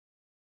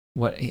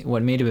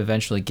what made him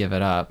eventually give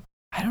it up.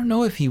 I don't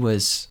know if he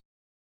was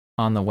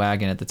on the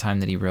wagon at the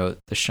time that he wrote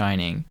The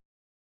Shining.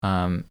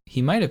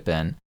 He might have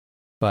been,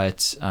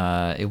 but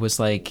it was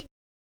like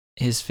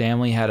his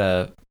family had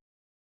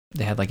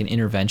like an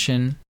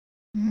intervention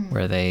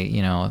where they,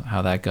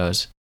 how that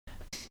goes.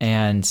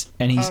 And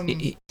he's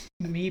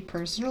me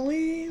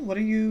personally, what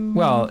are you?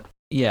 Well,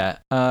 yeah.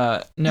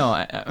 No,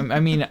 I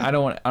mean, I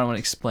don't want to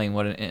explain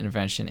what an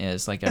intervention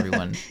is. Like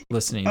everyone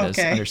listening to this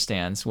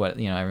understands what,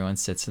 everyone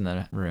sits in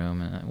the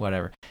room and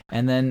whatever.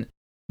 And then,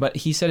 but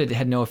he said it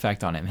had no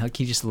effect on him. Like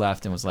he just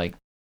left and was like,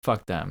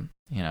 fuck them.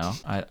 Now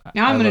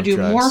I'm going to do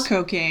drugs. More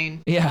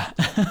cocaine. Yeah.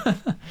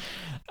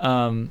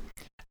 And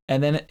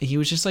then he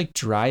was just like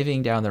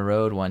driving down the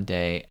road one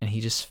day and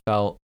he just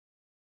felt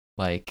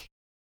like,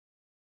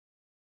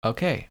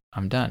 okay,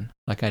 I'm done.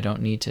 Like I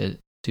don't need to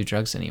do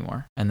drugs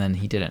anymore. And then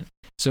he didn't.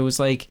 So it was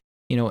like,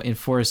 in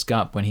Forrest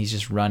Gump when he's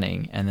just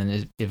running and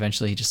then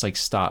eventually he just like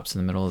stops in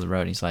the middle of the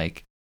road. He's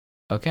like,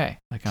 okay,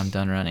 like I'm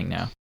done running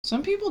now.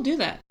 Some people do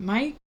that.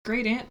 My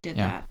great aunt did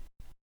that.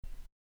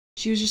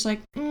 She was just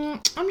like,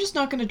 I'm just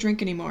not going to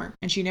drink anymore.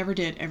 And she never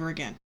did ever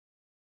again.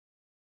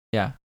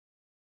 Yeah.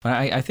 But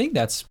I think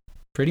that's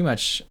pretty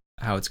much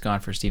how it's gone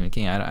for Stephen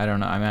King. I don't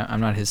know.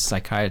 I'm not his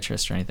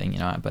psychiatrist or anything,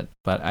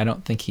 but I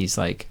don't think he's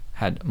like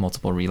had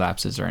multiple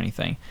relapses or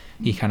anything.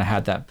 He kind of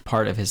had that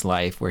part of his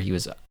life where he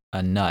was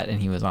a nut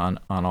and he was on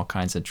all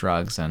kinds of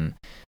drugs and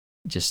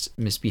just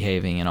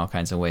misbehaving in all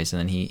kinds of ways, and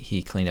then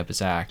he cleaned up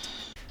his act.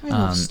 I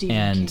love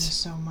Stephen King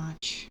so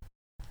much.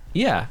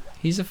 Yeah,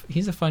 he's a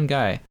fun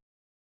guy.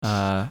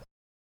 Just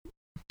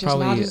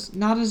probably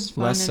not as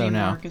fun less so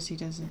anymore now because he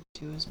doesn't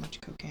do as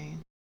much cocaine.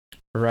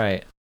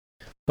 Right,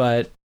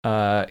 but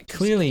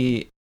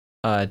clearly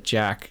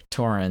Jack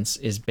Torrance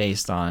is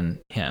based on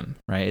him,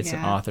 right? It's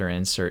an author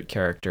insert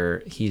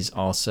character. He's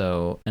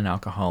also an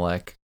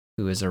alcoholic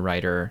who is a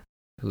writer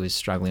who is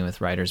struggling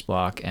with writer's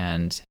block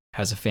and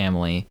has a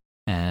family,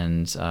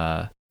 and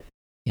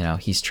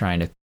he's trying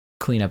to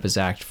clean up his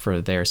act for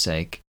their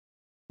sake.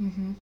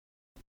 Mm-hmm.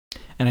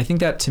 And I think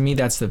that, to me,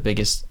 that's the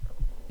biggest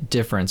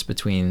difference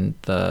between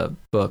the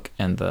book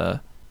and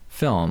the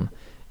film,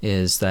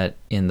 is that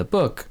in the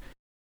book,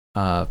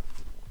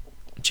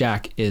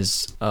 Jack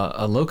is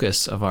a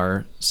locus of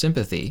our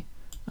sympathy.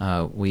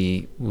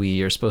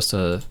 We are supposed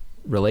to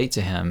relate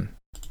to him,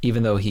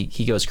 even though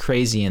he goes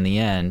crazy in the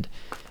end.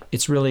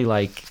 It's really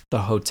like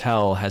the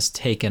hotel has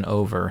taken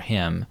over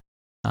him.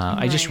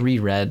 Right. I just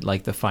reread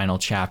like the final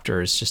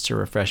chapters just to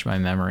refresh my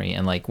memory,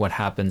 and like what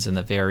happens in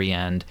the very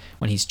end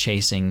when he's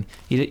chasing.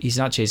 He's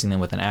not chasing them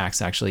with an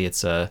axe. Actually,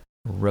 it's a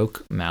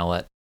roque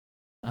mallet.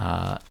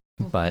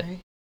 But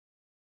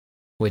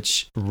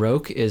which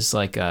roque is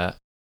like a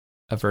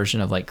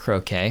version of like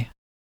croquet.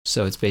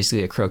 So it's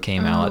basically a croquet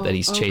mallet that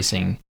he's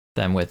chasing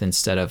them with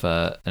instead of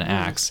an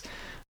axe.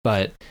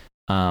 But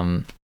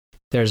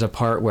there's a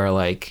part where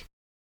like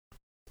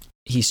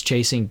he's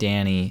chasing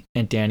Danny,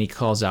 and Danny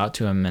calls out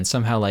to him and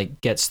somehow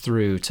like gets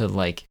through to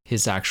like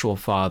his actual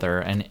father,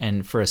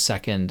 and for a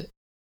second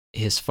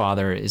his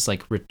father is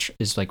like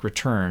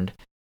returned,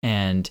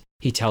 and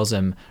he tells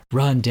him,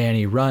 "Run,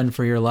 Danny, run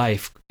for your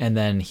life," and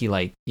then he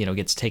like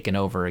gets taken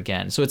over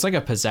again. So it's like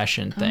a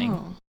possession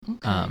thing.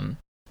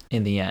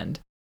 In the end.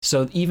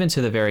 So even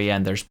to the very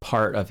end, there's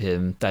part of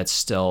him that's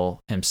still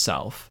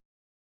himself,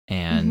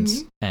 and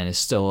is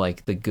still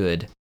like the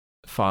good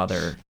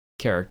father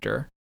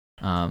character.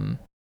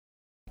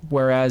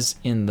 Whereas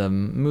in the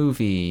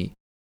movie,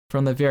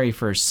 from the very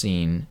first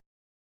scene,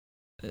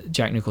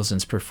 Jack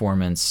Nicholson's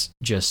performance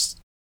just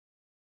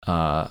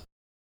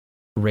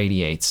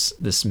radiates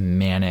this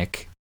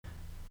manic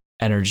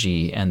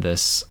energy, and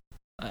this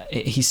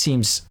he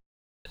seems,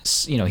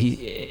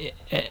 he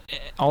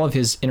all of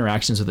his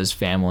interactions with his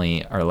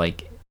family are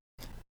like,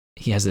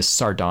 he has this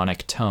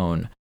sardonic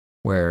tone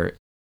where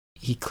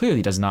he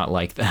clearly does not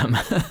like them.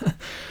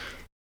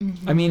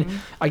 I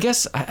mean, I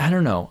guess I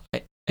don't know.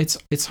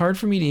 It's hard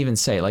for me to even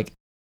say, like,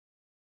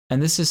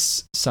 and this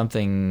is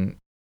something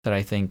that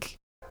I think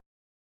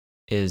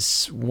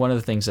is one of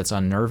the things that's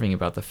unnerving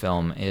about the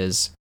film,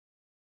 is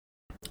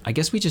I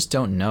guess we just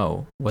don't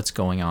know what's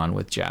going on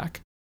with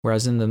Jack.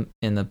 Whereas in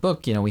the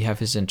book, we have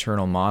his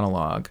internal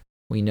monologue.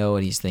 We know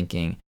what he's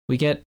thinking. We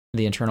get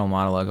the internal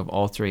monologue of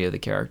all three of the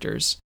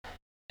characters,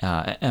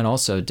 and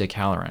also Dick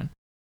Hallorann.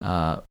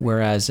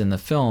 Whereas in the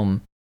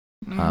film,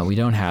 we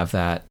don't have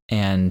that.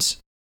 And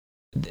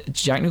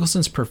Jack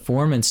Nicholson's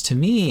performance, to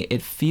me,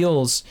 it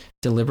feels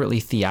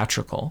deliberately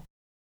theatrical.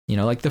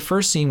 Like the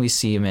first scene we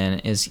see him in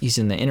is he's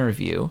in the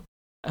interview,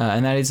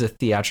 and that is a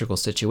theatrical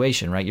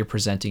situation, right? You're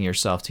presenting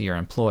yourself to your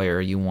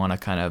employer. You want to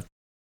kind of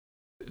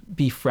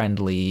be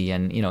friendly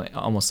and,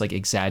 almost like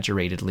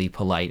exaggeratedly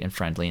polite and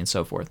friendly and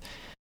so forth.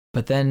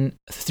 But then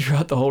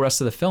throughout the whole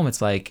rest of the film,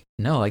 it's like,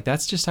 no, like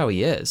that's just how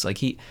he is. Like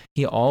he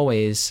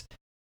always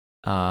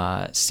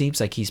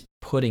seems like he's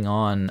putting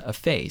on a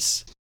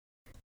face.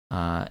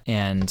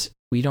 And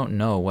we don't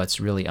know what's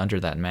really under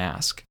that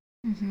mask.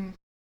 Mm-hmm.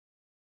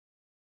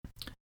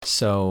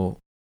 So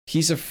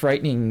he's a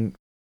frightening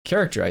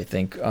character, I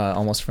think,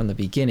 almost from the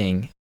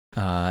beginning.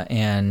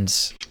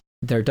 And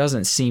there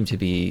doesn't seem to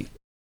be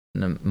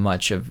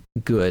much of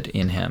good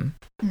in him.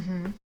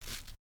 Mm-hmm.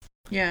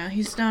 Yeah,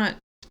 he's not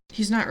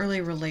really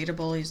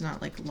relatable. He's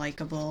not like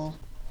likable.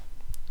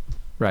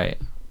 Right.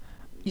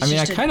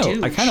 I kind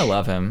of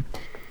love him,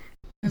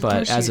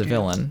 but as a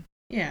villain.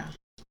 Yeah.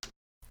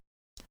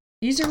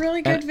 He's a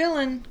really good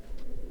villain.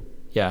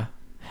 Yeah.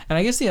 And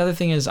I guess the other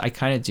thing is I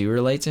kind of do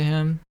relate to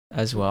him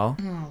as well.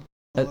 Oh,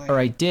 boy. Or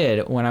I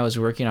did when I was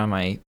working on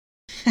my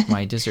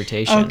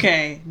dissertation.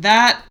 Okay,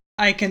 that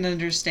I can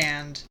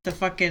understand. The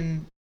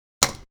fucking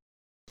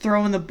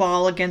throwing the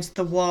ball against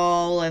the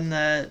wall, and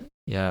the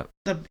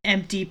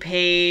empty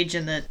page,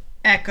 and the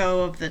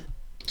echo of the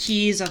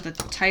keys of the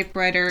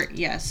typewriter.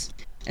 Yes.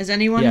 As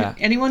anyone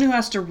who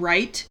has to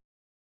write,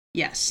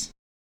 yes,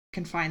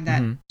 can find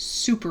that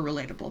super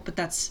relatable, but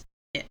that's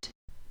it.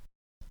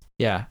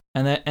 Yeah.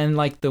 And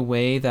like the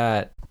way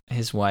that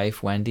his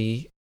wife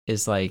Wendy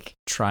is like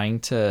trying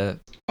to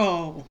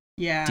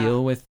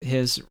deal with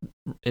his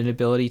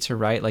inability to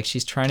write. Like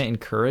she's trying to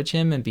encourage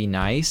him and be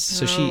nice.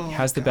 So she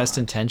has the best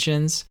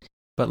intentions,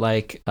 but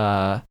like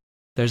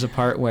there's a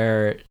part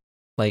where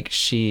like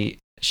she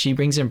she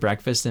brings him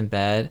breakfast in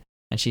bed,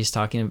 and she's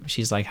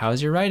like,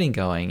 how's your writing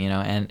going?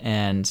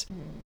 And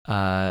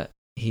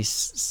he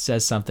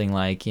says something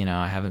like,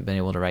 I haven't been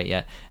able to write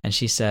yet. And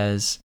she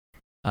says,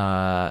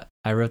 I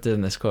wrote it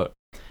in this quote,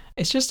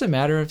 it's just a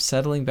matter of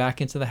settling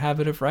back into the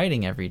habit of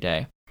writing every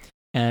day.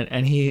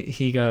 And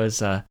he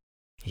goes,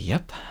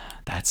 yep,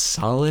 that's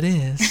all it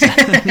is.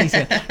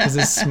 There's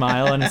a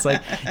smile, and it's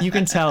like, you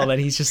can tell that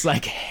he's just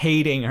like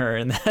hating her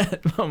in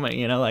that moment,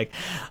 like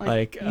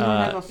you don't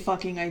have a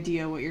fucking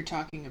idea what you're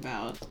talking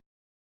about.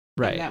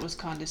 Right. And that was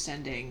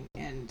condescending,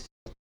 and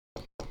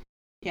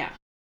yeah.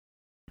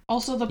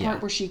 Also the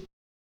part where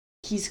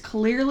he's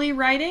clearly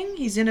writing,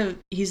 he's in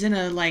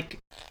a like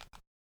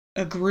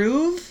a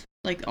groove,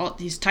 like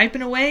he's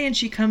typing away, and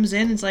she comes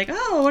in and it's like,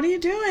 oh, what are you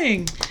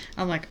doing?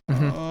 I'm like,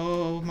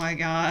 oh my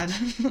god.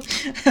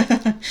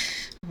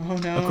 Oh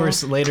no. Of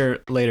course, later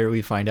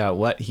we find out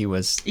what he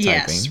was typing.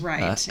 Yes,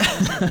 right.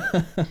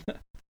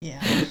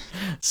 Yeah.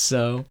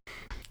 So,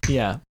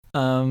 yeah.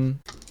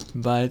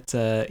 But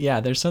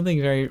there's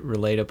something very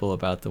relatable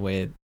about the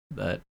way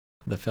that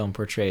the film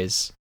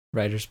portrays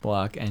writer's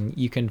block, and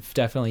you can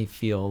definitely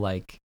feel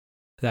like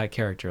that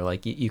character.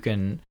 Like you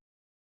can,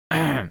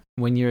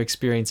 when you're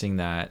experiencing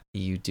that,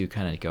 you do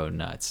kind of go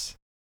nuts.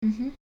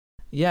 Mm-hmm.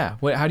 Yeah.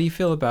 How do you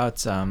feel about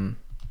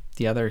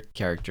the other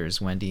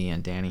characters, Wendy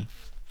and Danny?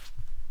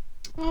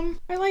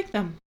 I like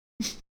them.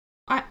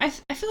 I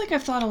feel like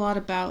I've thought a lot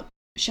about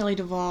Shelley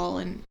Duvall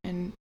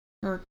and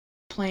her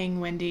playing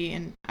Wendy,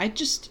 and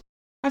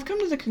I've come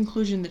to the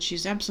conclusion that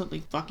she's absolutely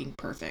fucking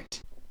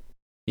perfect.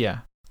 Yeah.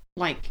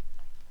 Like,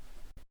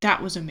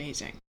 that was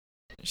amazing.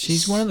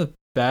 She's one of the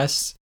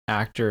best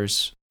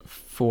actors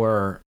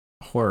for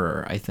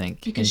horror, I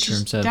think, because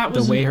in terms of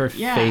the way her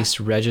face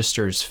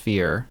registers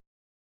fear.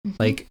 Mm-hmm.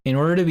 Like, in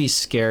order to be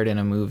scared in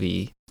a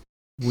movie,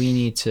 we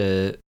need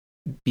to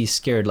be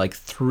scared like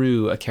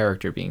through a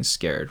character being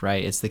scared,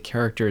 right? It's the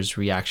character's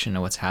reaction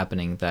to what's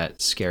happening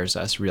that scares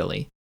us,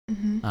 really.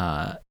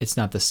 Mm-hmm. It's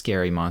not the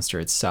scary monster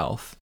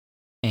itself.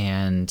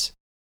 And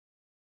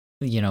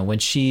when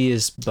she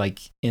is like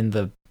in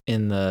the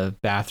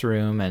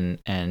bathroom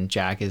and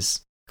Jack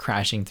is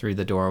crashing through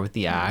the door with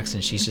the axe,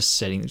 and she's just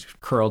sitting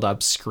curled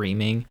up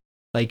screaming,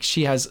 like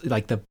she has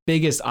like the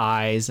biggest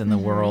eyes in the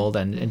world,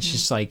 and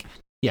she's like,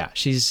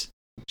 she's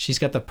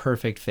got the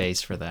perfect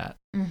face for that.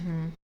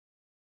 Mm-hmm.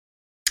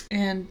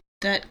 And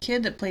that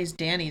kid that plays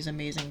Danny is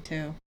amazing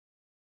too.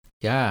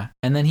 Yeah,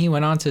 and then he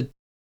went on to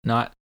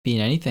not be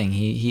in anything.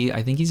 He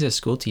I think he's a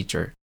school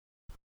teacher.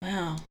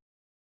 Wow.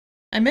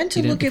 I meant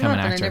to look him up,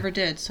 and I never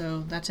did,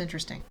 so that's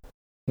interesting.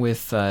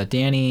 With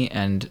Danny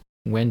and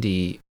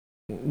Wendy,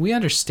 we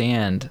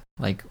understand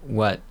like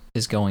what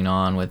is going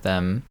on with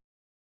them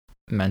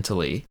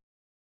mentally,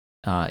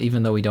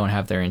 even though we don't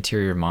have their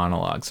interior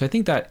monologue. So I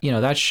think that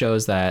that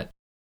shows that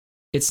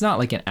it's not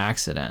like an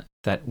accident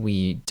that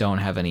we don't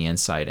have any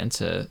insight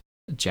into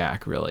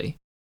Jack, really.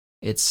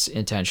 It's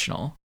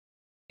intentional.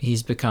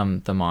 He's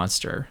become the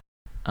monster.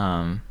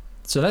 So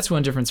that's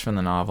one difference from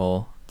the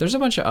novel. There's a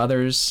bunch of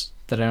others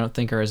that I don't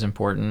think are as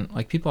important.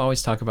 Like, people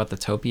always talk about the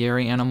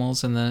topiary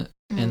animals in the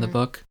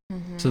book.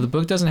 Mm-hmm. So the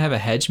book doesn't have a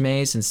hedge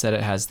maze. Instead,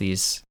 it has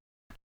these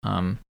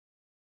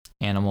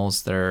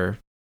animals that are,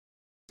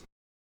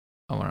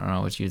 I don't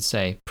know what you'd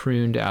say,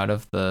 pruned out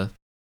of the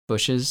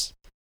bushes.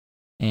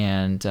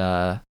 And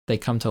they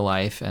come to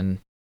life and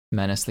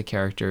menace the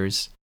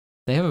characters.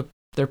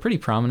 They're pretty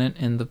prominent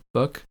in the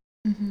book,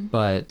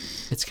 but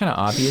it's kind of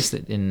obvious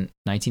that in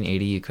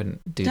 1980 you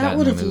couldn't do that in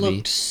the movie. That would have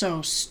looked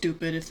so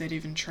stupid if they'd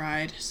even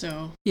tried.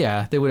 So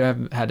yeah, they would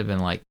have had to have been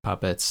like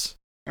puppets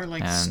or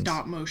like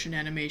stop motion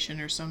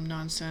animation or some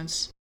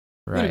nonsense.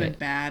 Right. Would have been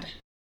bad.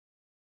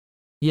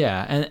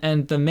 Yeah,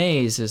 and the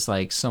maze is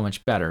like so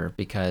much better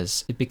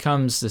because it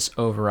becomes this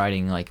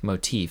overriding like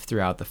motif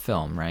throughout the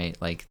film, right?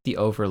 Like the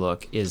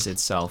Overlook is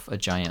itself a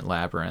giant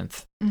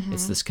labyrinth. Mm-hmm.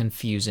 It's this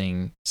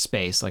confusing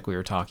space like we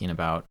were talking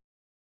about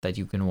that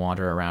you can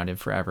wander around in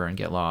forever and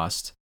get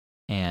lost.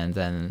 And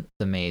then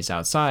the maze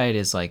outside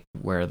is like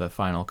where the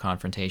final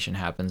confrontation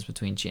happens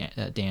between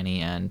Danny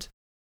and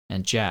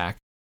Jack.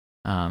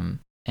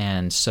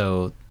 And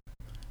so,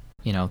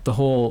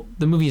 the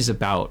movie is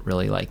about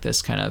really like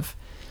this kind of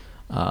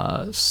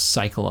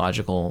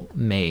psychological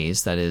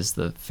maze that is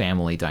the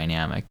family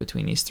dynamic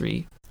between these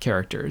three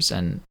characters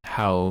and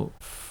how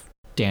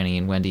Danny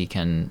and Wendy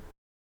can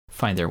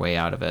find their way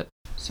out of it.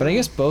 But I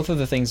guess both of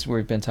the things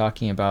we've been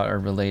talking about are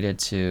related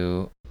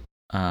to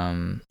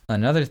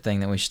another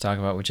thing that we should talk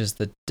about, which is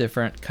the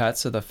different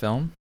cuts of the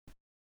film.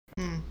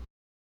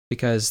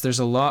 Because there's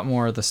a lot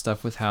more of the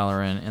stuff with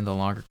Halloran in the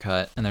longer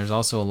cut, and there's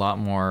also a lot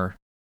more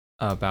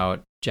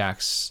about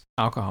Jack's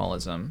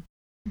alcoholism.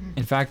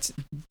 In fact,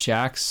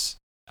 Jack's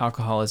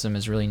alcoholism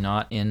is really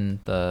not in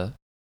the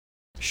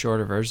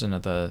shorter version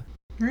of the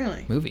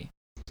movie.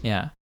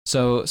 Yeah.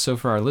 So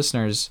for our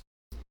listeners,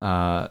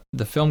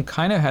 the film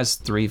kind of has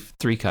three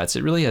cuts.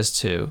 It really has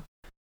two.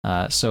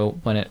 So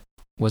when it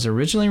was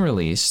originally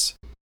released,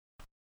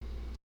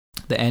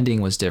 the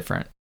ending was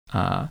different.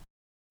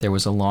 There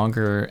was a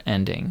longer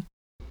ending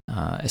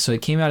So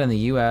it came out in the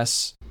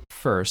U.S.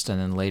 first, and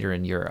then later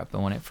in Europe.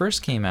 And when it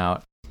first came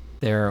out,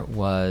 there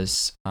were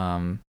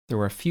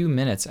a few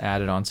minutes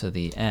added onto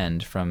the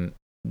end from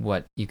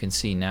what you can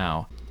see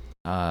now.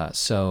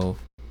 So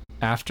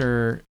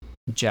after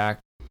Jack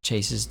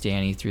chases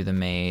Danny through the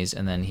maze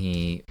and then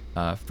he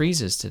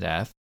freezes to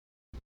death,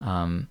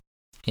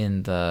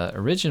 in the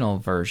original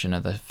version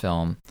of the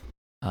film,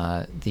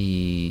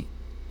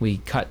 we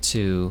cut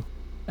to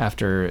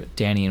after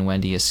Danny and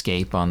Wendy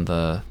escape on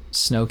the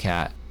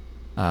snowcat.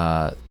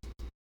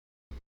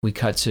 We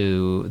cut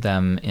to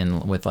them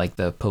with like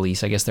the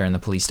police. I guess they're in the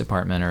police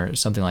department or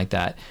something like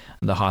that,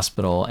 the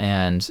hospital,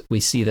 and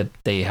we see that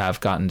they have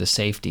gotten to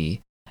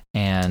safety,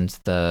 and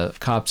the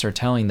cops are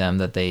telling them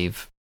that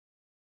they've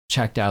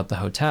checked out the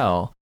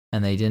hotel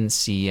and they didn't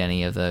see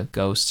any of the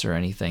ghosts or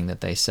anything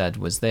that they said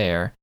was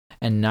there,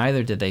 and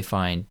neither did they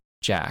find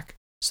Jack.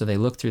 So they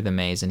looked through the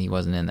maze and he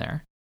wasn't in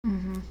there.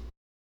 Mm-hmm.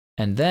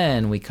 And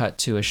then we cut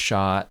to a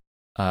shot,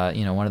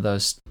 one of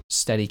those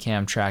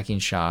Steadicam tracking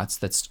shots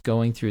that's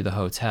going through the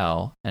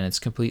hotel, and it's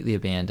completely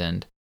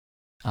abandoned.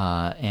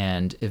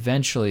 And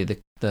eventually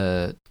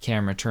the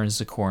camera turns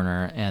the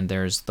corner and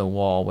there's the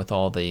wall with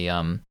all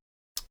the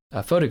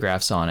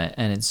photographs on it,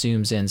 and it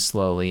zooms in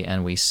slowly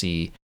and we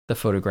see the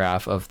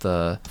photograph of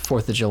the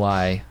 4th of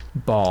July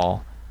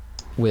ball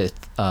from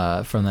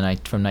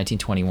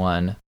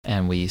 1921,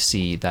 and we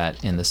see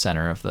that in the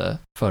center of the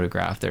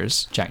photograph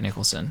there's Jack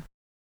Nicholson.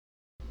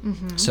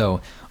 Mm-hmm.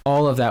 So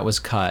all of that was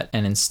cut,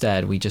 and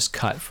instead we just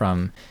cut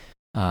from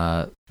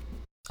Jack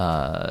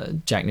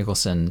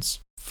Nicholson's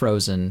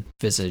frozen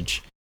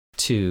visage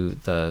to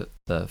the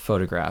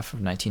photograph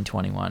of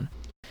 1921.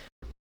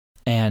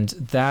 And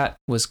that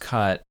was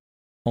cut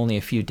only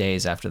a few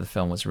days after the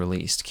film was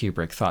released.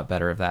 Kubrick thought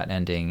better of that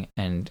ending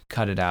and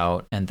cut it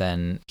out, and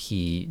then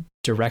he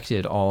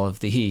directed all of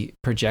the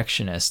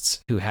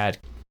projectionists who had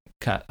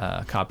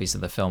copies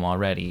of the film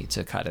already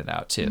to cut it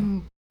out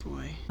too.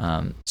 Boy.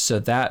 So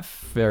that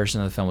version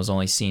of the film was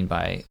only seen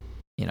by,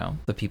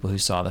 the people who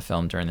saw the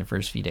film during the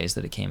first few days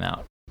that it came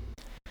out.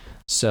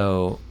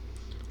 So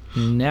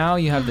now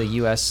you have the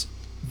US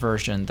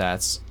version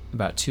that's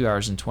about 2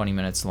 hours and 20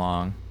 minutes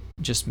long,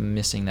 just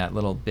missing that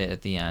little bit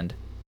at the end.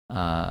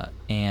 But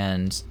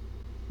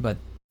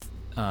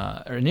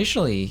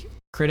initially,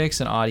 critics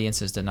and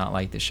audiences did not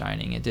like The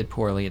Shining. It did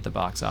poorly at the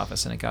box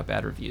office and it got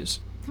bad reviews.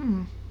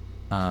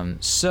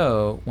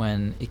 So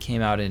when it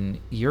came out in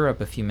Europe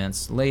a few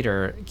months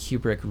later,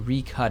 Kubrick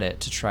recut it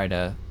to try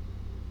to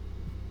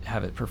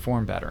have it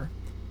perform better.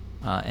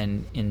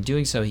 And in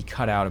doing so, he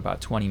cut out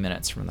about 20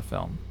 minutes from the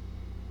film.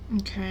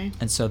 Okay.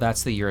 And so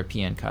that's the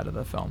European cut of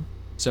the film.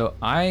 So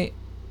I,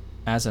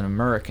 as an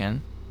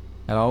American,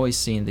 had always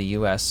seen the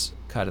US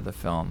cut of the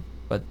film,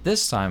 but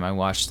this time I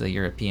watched the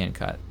European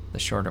cut, the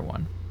shorter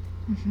one,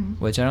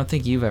 which I don't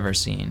think you've ever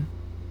seen.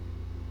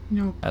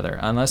 No. Heather,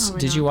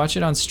 did you watch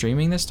it on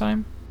streaming this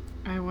time?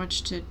 I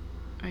watched it.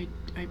 I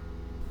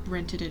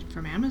rented it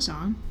from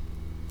Amazon.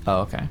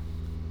 Oh, okay.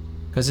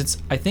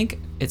 Because I think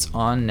it's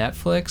on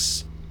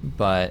Netflix,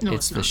 but no,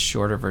 it's the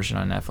shorter version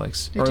on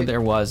Netflix.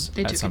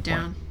 They took Some it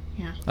down. point.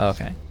 Yeah. Oh,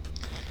 okay.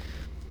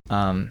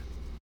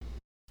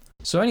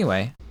 So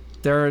anyway,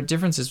 there are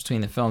differences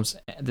between the films,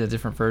 the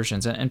different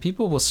versions, and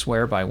people will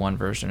swear by one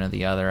version or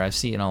the other. I've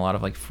seen a lot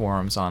of like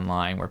forums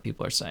online where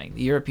people are saying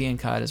the European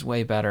cut is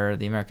way better,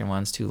 the American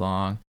one's too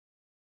long,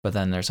 but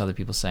then there's other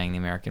people saying the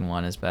American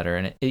one is better,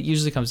 and it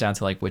usually comes down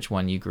to like which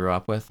one you grew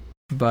up with.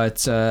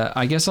 But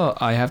I guess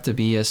I have to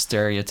be a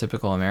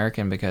stereotypical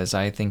American because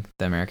I think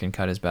the American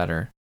cut is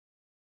better,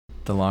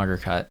 the longer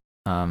cut.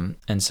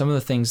 And some of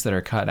the things that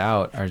are cut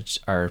out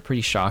are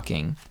pretty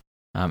shocking.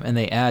 And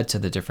they add to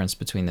the difference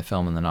between the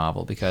film and the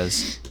novel,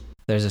 because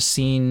there's a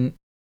scene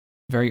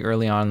very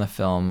early on in the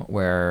film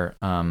where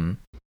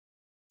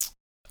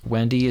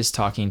Wendy is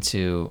talking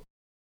to,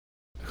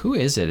 who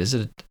is it? Is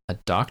it a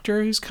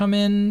doctor who's come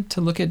in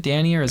to look at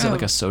Danny, or is it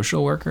like a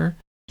social worker?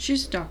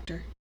 She's a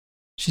doctor.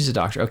 She's a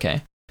doctor,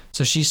 okay.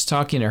 So she's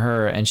talking to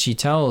her, and she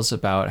tells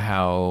about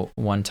how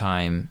one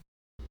time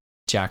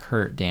Jack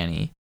hurt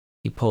Danny.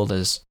 He pulled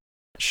his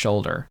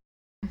shoulder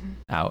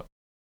out.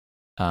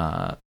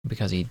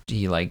 Because he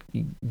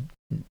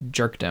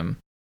jerked him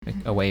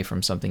away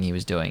from something he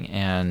was doing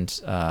and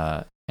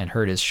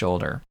hurt his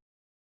shoulder.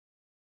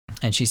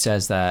 And she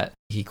says that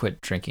he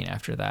quit drinking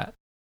after that.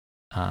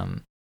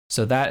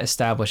 So that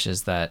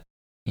establishes that,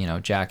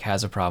 Jack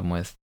has a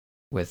problem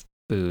with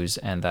booze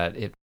and that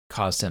it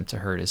caused him to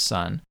hurt his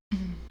son.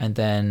 And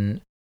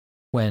then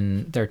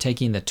when they're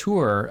taking the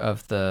tour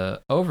of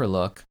the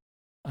Overlook,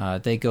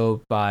 they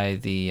go by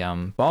the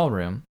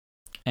ballroom.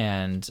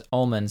 And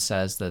Ullman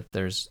says that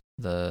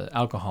the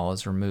alcohol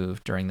is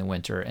removed during the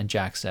winter, and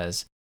Jack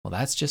says, well,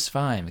 that's just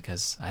fine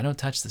because I don't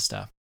touch the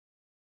stuff.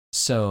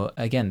 So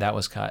again, that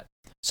was cut.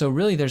 So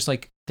really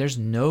there's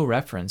no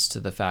reference to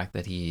the fact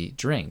that he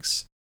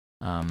drinks.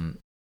 And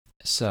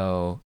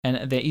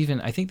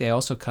I think they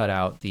also cut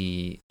out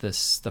the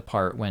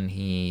part when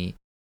he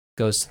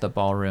goes to the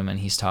ballroom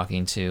and he's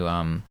talking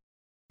to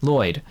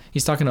Lloyd.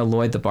 He's talking to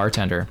Lloyd, the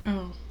bartender.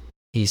 Oh.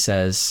 he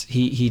says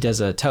he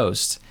does a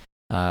toast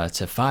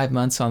to 5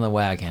 months on the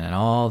wagon and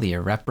all the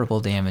irreparable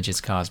damage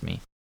it's caused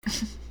me.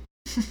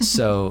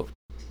 So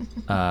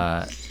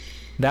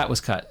that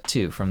was cut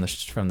too from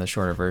the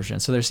shorter version.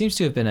 So there seems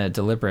to have been a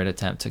deliberate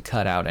attempt to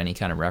cut out any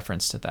kind of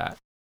reference to that,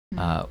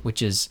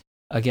 which is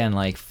again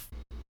like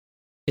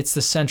it's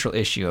the central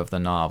issue of the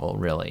novel.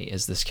 Really,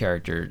 is this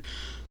character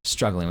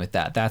struggling with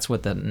that? That's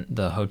what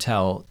the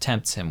hotel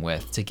tempts him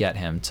with to get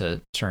him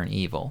to turn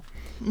evil.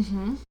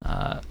 Mm-hmm.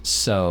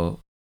 So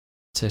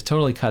to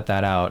totally cut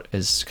that out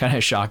is kind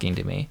of shocking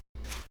to me,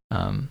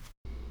 and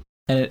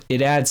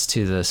it adds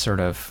to the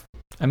sort of.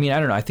 I mean, I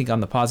don't know. I think on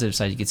the positive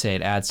side, you could say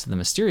it adds to the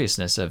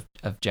mysteriousness of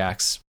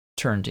Jack's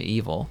turn to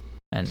evil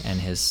and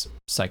his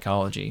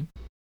psychology.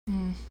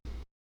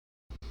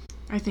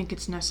 I think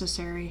it's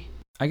necessary.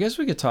 I guess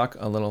we could talk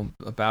a little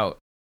about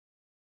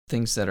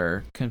things that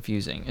are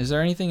confusing. Is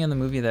there anything in the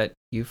movie that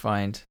you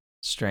find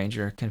strange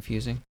or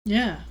confusing?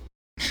 Yeah.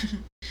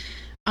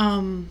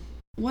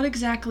 What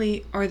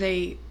exactly are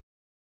they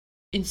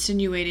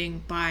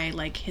insinuating by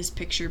like his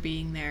picture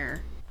being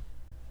there?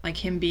 Like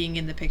him being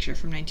in the picture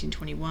from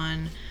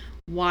 1921.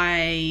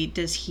 Why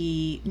does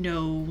he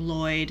know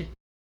Lloyd?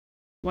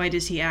 Why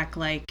does he act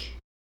like,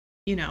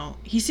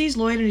 he sees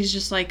Lloyd and he's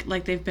just like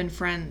they've been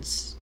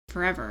friends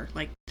forever.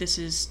 Like this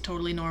is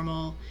totally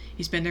normal.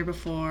 He's been there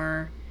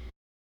before.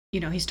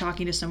 He's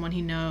talking to someone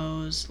he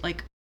knows.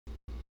 Like,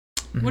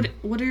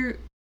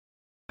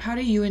 how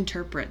do you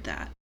interpret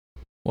that?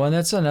 Well, and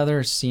that's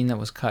another scene that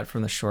was cut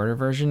from the shorter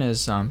version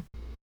is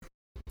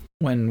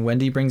when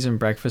Wendy brings him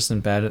breakfast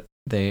in bed.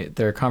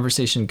 Their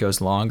conversation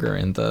goes longer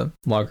in the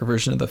longer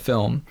version of the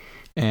film,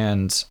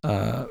 and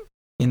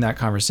in that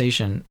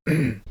conversation,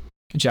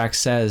 Jack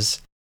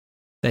says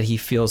that he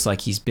feels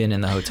like he's been in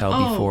the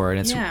hotel before, and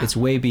it's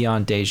way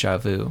beyond deja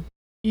vu.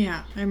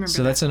 Yeah, I remember.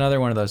 So that's another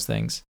one of those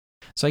things.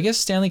 So I guess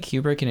Stanley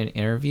Kubrick in an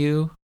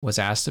interview was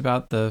asked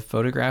about the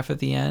photograph at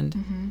the end,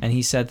 and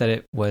he said that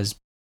it was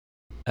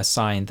a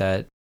sign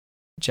that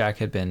Jack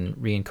had been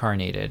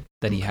reincarnated,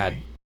 that he had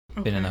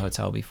been in the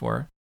hotel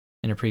before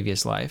in a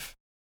previous life.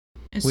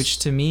 Which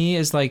to me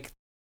is like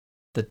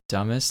the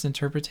dumbest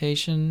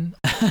interpretation.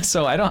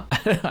 So I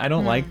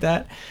don't like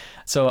that.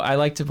 So I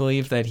like to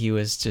believe that he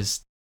was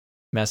just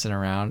messing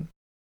around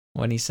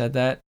when he said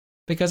that.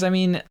 Because I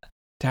mean,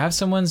 to have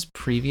someone's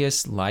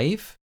previous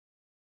life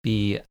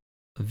be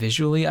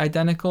visually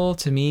identical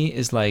to me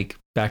is like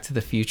Back to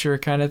the Future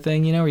kind of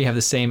thing, where you have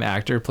the same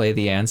actor play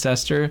the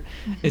ancestor.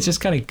 It's just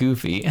kind of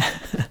goofy.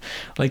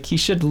 Like he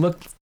should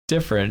look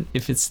different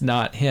if it's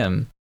not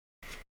him.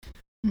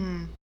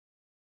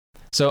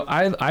 So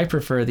I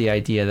prefer the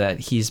idea that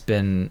he's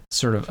been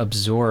sort of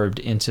absorbed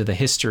into the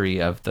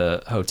history of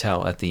the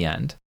hotel at the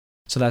end.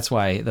 So that's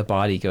why the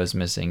body goes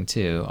missing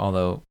too,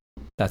 although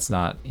that's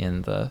not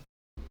in the,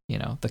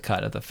 the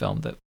cut of the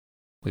film that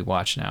we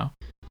watch now.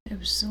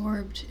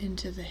 Absorbed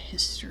into the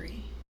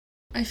history.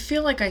 I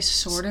feel like I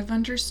sort of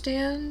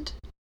understand,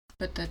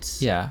 but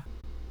that's... Yeah.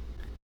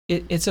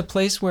 It's a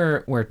place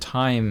where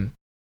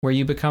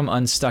you become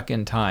unstuck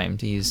in time,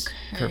 to use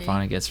Kurt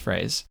Vonnegut's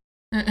phrase.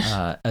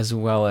 As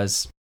well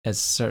as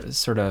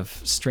sort of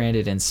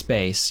stranded in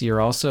space.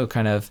 You're also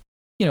kind of,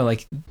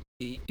 like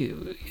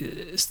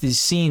these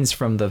scenes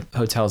from the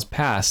hotel's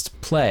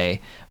past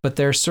play, but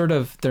they're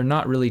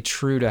not really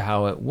true to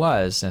how it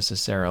was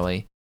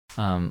necessarily.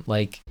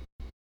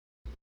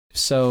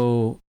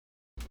 So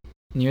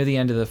near the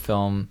end of the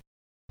film,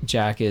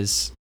 Jack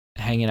is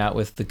hanging out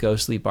with the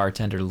ghostly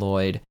bartender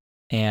Lloyd,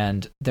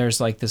 and there's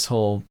like this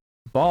whole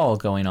ball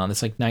going on,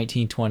 this like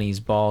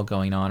 1920s ball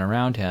going on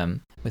around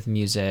him with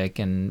music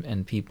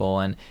and people,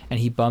 and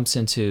he bumps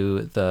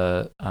into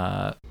the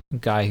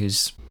guy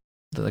who's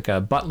like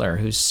a butler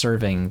who's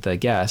serving the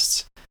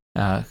guests,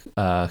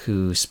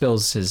 who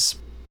spills his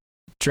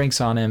drinks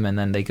on him, and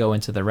then they go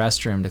into the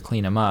restroom to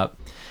clean him up,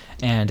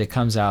 and it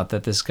comes out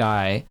that this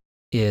guy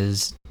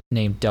is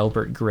named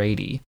Delbert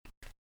Grady.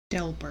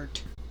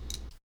 Delbert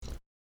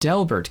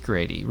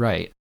Grady,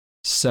 right.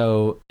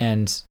 So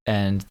and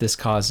this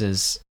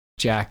causes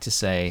Jack to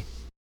say,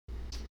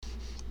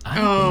 I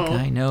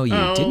think I know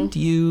you. Didn't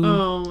you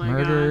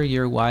murder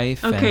your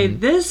wife? Okay,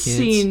 and this kids?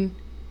 Scene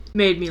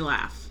made me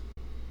laugh.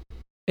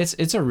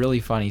 It's a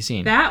really funny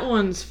scene. That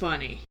one's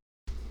funny.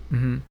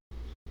 And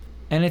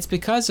it's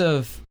because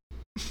of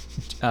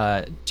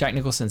Jack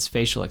Nicholson's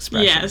facial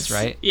expressions,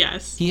 right?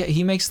 Yes.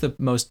 He makes the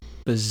most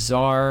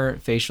bizarre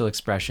facial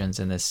expressions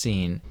in this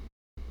scene.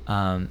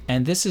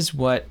 And this is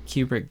what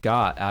Kubrick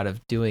got out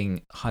of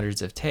doing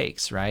hundreds of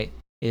takes, right?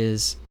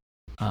 Is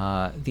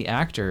the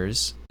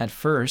actors, at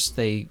first,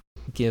 they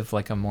give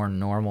like a more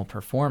normal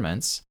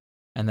performance.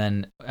 And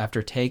then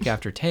after take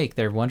after take,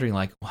 they're wondering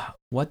like,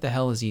 what the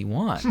hell does he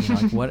want?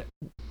 Like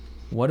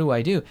what do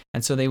I do?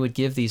 And so they would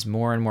give these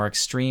more and more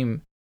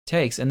extreme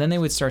takes, and then they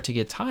would start to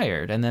get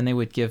tired, and then they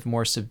would give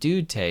more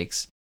subdued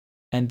takes.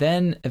 And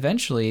then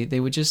eventually they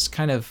would just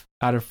kind of,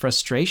 out of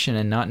frustration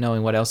and not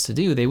knowing what else to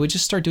do, they would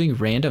just start doing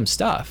random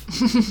stuff.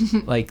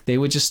 Like they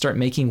would just start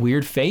making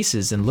weird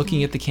faces and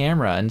looking at the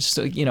camera and just,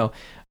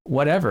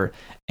 whatever.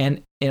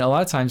 And a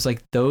lot of times,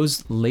 like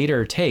those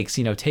later takes,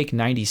 take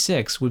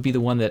 96 would be the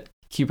one that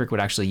Kubrick would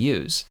actually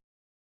use.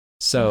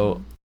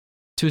 So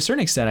to a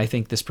certain extent, I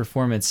think this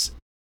performance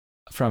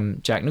from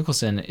Jack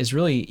Nicholson is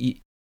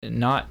really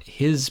not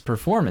his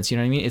performance. You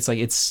know what I mean? It's like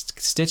it's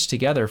stitched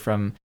together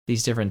from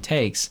these different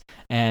takes,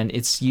 and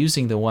it's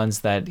using the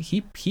ones that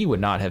he would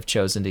not have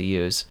chosen to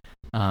use,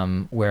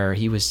 where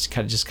he was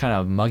kind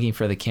of mugging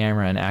for the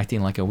camera and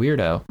acting like a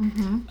weirdo.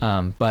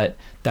 But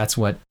that's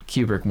what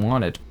Kubrick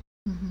wanted.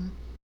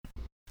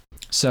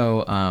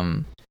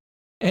 So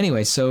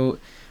anyway, so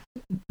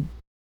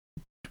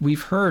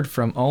we've heard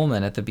from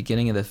Ullman at the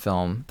beginning of the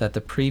film that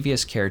the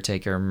previous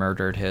caretaker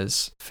murdered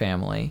his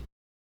family,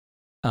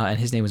 and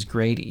his name was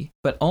Grady.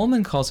 But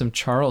Ullman calls him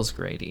Charles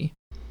Grady.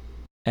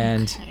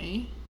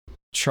 And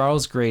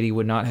Charles Grady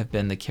would not have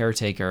been the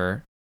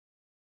caretaker.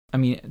 I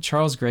mean,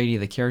 Charles Grady,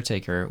 the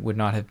caretaker, would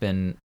not have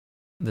been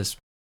this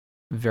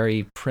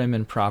very prim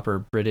and proper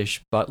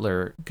British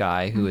butler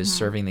guy who is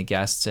serving the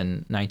guests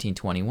in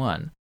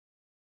 1921.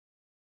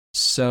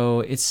 So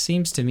it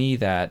seems to me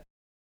that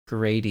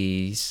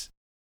Grady's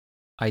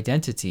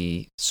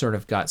identity sort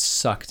of got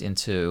sucked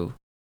into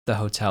the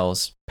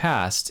hotel's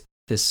past,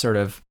 this sort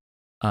of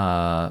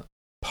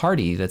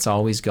party that's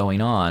always going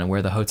on,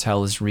 where the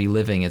hotel is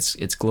reliving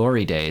its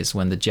glory days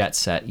when the jet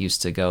set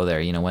used to go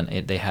there,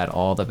 when they had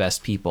all the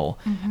best people,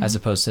 as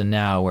opposed to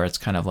now where it's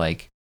kind of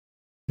like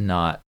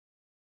not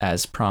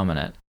as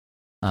prominent.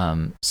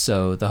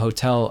 So the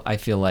hotel, I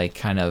feel like,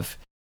 kind of,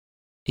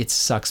 it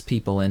sucks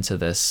people into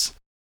this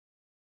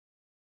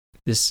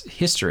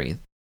history.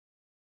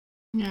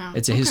 Yeah.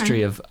 It's a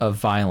history of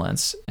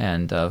violence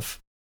and of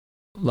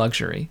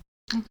luxury.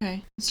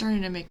 Okay. It's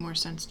starting to make more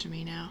sense to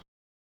me now.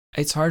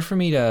 It's hard for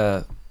me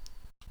to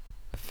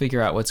figure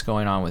out what's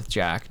going on with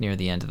Jack near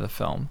the end of the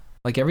film.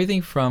 Like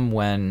everything from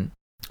when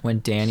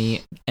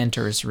Danny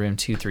enters room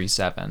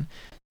 237,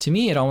 to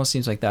me it almost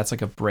seems like that's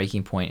like a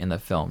breaking point in the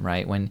film,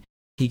 right? When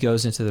he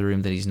goes into the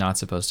room that he's not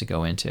supposed to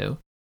go into,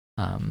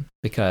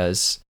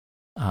 because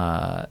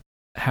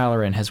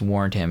Halloran has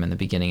warned him in the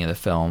beginning of the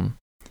film.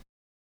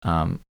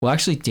 Well,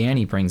 actually,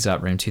 Danny brings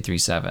up room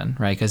 237,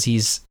 right? Because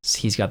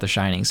he's got The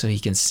Shining, so he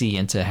can see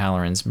into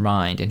Halloran's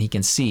mind, and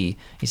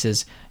he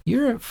says,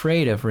 "You're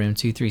afraid of room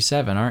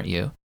 237, aren't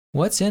you?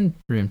 What's in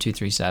room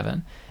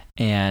 237?"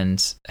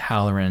 And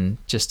Halloran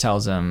just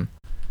tells him,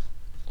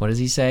 what does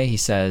he say? He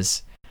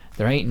says,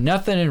 "There ain't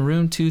nothing in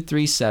room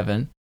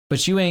 237,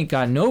 but you ain't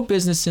got no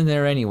business in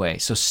there anyway,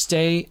 so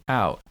stay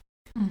out."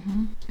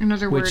 In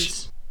other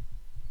words,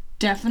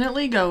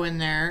 definitely go in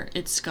there.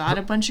 It's got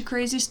a bunch of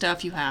crazy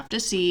stuff you have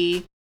to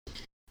see.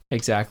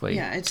 Exactly.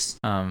 Yeah, it's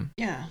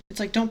it's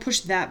like, don't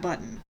push that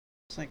button.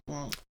 It's like,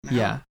 well,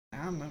 now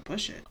I'm gonna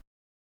push it.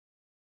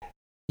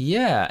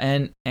 Yeah,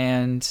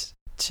 and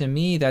to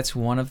me, that's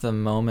one of the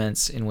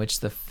moments in which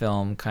the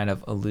film kind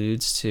of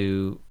alludes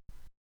to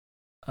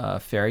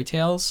fairy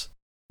tales.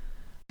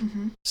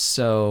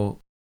 So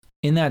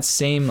in that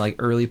same like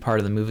early part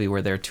of the movie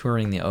where they're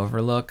touring the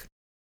Overlook,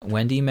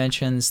 Wendy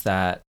mentions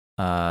that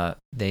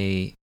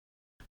they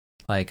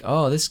like,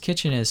 "Oh, this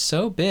kitchen is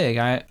so big,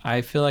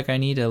 I feel like I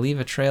need to leave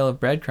a trail of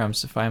breadcrumbs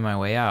to find my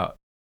way out."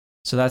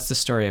 So that's the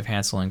story of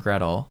Hansel and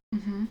Gretel,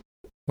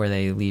 where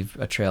they leave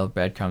a trail of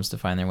breadcrumbs to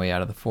find their way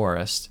out of the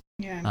forest.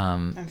 Yeah,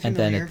 and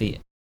then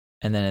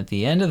at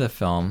the end of the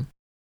film,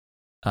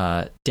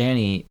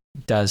 Danny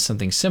does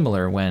something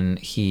similar when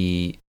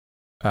he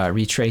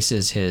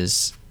retraces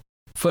his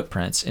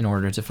footprints in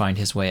order to find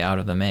his way out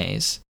of the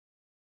maze.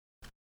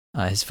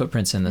 His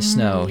footprints in the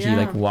snow. Yeah. He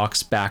like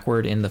walks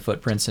backward in the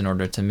footprints in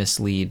order to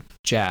mislead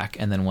Jack,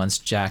 and then once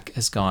Jack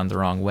has gone the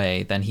wrong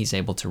way, then he's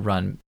able to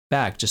run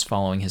back just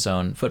following his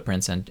own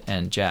footprints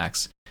and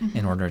Jack's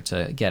in order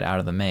to get out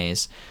of the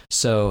maze.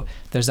 So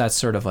there's that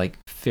sort of like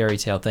fairy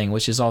tale thing,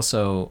 which is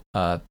also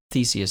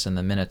Theseus and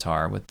the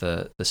Minotaur with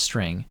the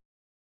string.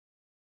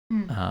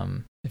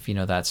 If you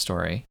know that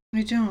story.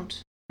 I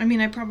don't. I mean,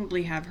 I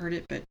probably have heard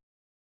it, but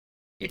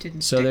it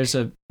didn't So stick. there's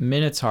a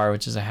Minotaur,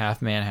 which is a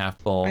half man, half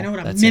bull. I know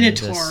what a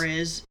Minotaur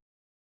is.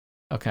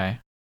 Okay.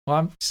 Well,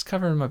 I'm just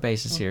covering my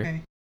bases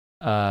here.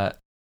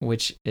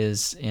 Which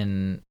is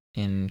in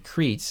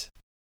Crete,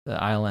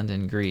 the island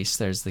in Greece.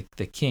 There's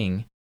the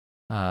king,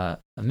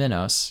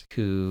 Minos,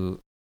 who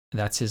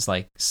that's his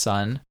like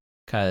son,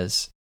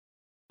 because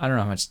I don't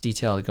know how much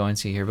detail to go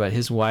into here, but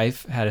his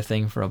wife had a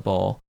thing for a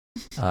bull.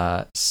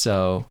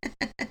 So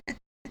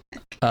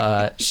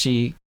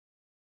she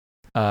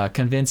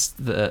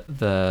convinced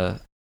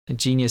the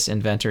genius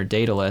inventor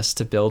Daedalus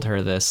to build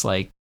her this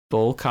like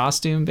bull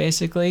costume,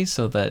 basically,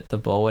 so that the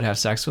bull would have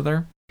sex with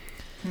her.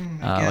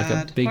 Like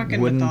a big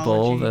fucking wooden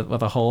mythology. bull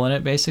with a hole in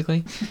it,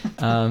 basically.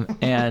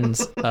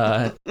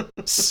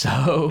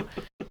 So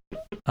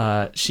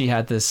she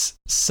had this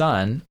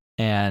son,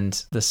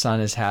 and the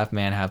son is half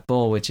man, half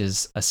bull, which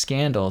is a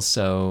scandal.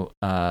 So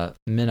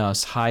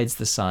Minos hides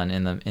the son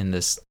in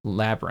this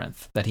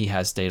labyrinth that he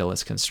has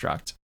Daedalus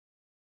construct.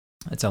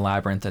 It's a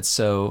labyrinth that's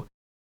so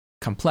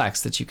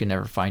complex that you can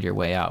never find your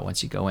way out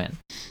once you go in.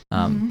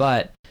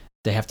 But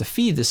they have to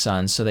feed the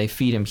son, so they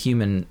feed him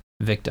human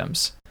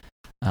victims.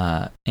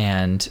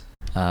 And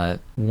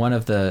one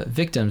of the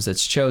victims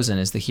that's chosen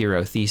is the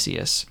hero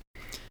Theseus.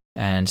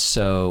 And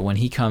so when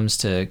he comes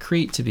to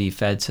Crete to be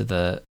fed to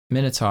the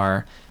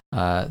Minotaur,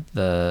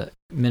 the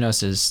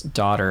Minos'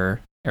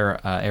 daughter,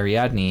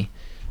 Ariadne,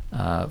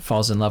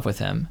 falls in love with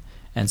him.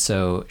 And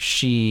so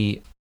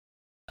she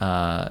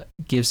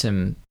gives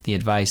him the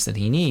advice that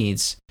he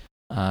needs,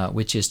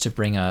 which is to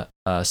bring a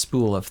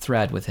spool of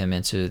thread with him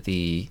into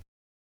the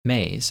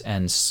maze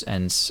and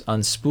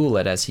unspool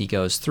it as he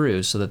goes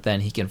through, so that then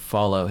he can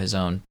follow his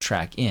own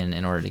track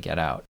in order to get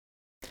out.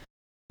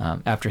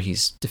 After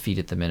he's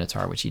defeated the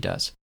Minotaur, which he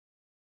does.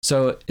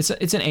 So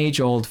it's an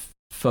age-old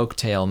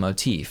folktale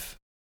motif.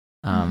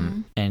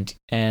 And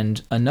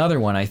another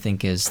one I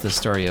think is the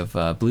story of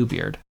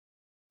Bluebeard.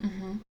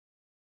 Mm-hmm.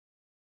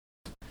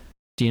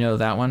 Do you know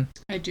that one?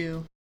 I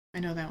do. I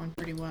know that one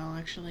pretty well,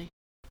 actually.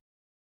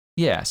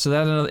 Yeah, so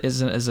that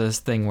is a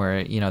thing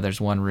where,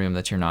 there's one room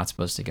that you're not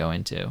supposed to go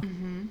into,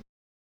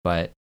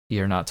 but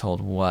you're not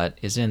told what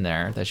is in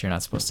there that you're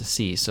not supposed to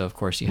see, so of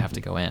course you have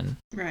to go in.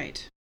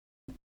 Right.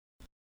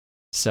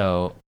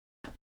 So,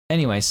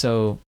 anyway,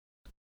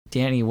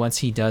 Danny, once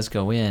he does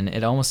go in,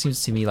 it almost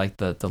seems to me like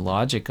the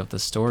logic of the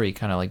story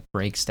kind of like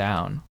breaks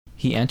down.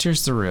 He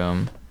enters the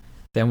room,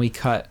 then we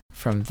cut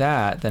from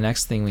that. The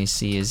next thing we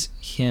see is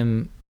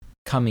him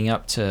coming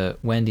up to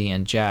Wendy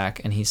and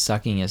Jack, and he's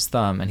sucking his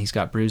thumb, and he's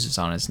got bruises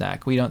on his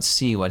neck. We don't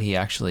see what he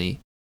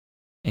actually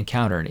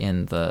encountered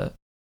in the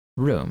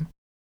room,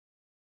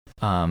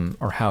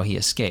 or how he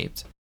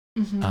escaped.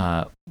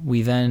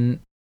 We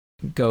then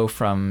go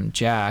from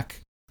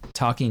Jack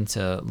talking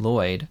to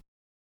Lloyd,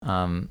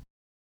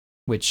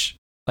 which,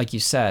 like you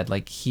said,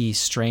 like he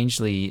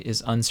strangely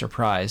is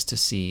unsurprised to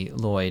see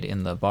Lloyd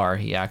in the bar.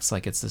 He acts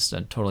like it's just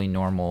a totally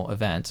normal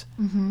event.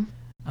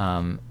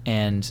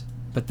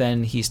 But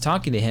then he's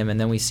talking to him, and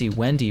then we see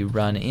Wendy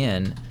run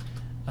in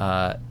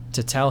to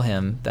tell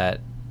him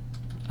that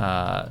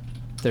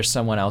there's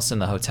someone else in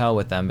the hotel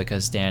with them,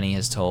 because Danny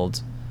has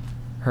told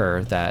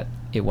her that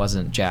it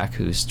wasn't Jack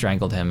who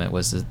strangled him, it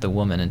was the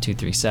woman in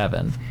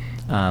 237.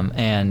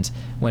 And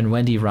when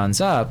Wendy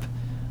runs up,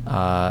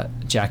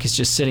 Jack is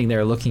just sitting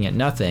there looking at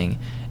nothing,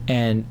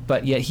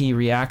 but yet he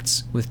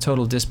reacts with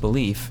total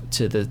disbelief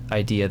to the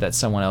idea that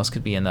someone else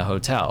could be in the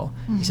hotel.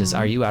 He says,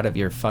 "Are you out of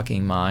your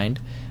fucking mind?"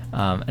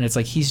 And it's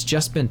like he's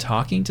just been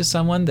talking to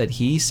someone that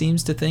he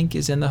seems to think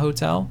is in the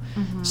hotel.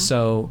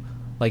 So,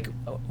 like,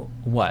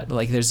 what?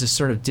 Like, there's this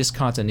sort of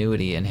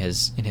discontinuity in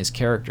his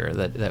character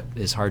that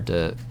is hard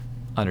to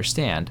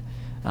understand.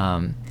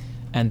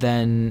 And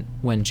then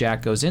when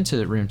Jack goes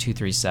into room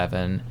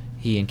 237,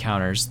 he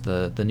encounters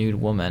the nude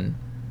woman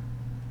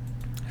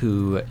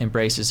who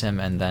embraces him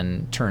and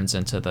then turns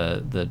into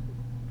the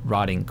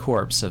rotting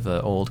corpse of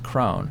the old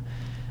crone.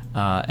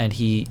 And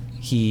he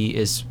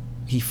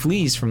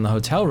flees from the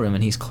hotel room,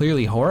 and he's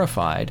clearly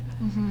horrified.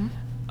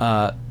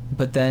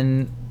 But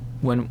then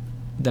when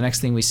the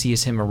next thing we see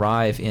is him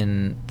arrive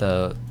in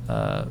the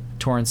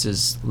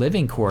Torrance's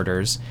living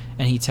quarters,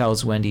 and he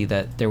tells Wendy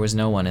that there was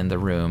no one in the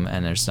room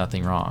and there's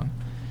nothing wrong.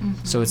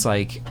 So it's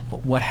like,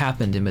 what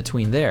happened in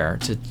between there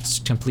to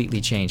completely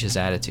change his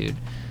attitude?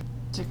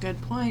 It's a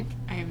good point.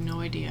 I have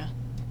no idea.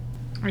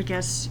 I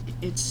guess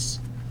it's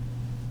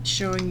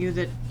showing you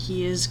that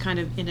he is kind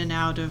of in and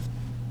out of,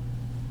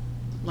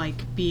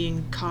 like,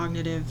 being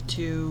cognitive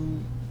to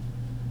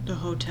the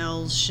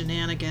hotel's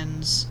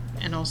shenanigans,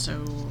 and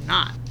also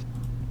not.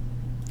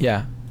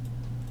 Yeah.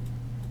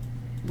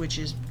 Which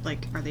is,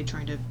 like, are they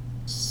trying to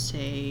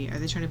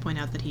point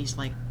out that he's,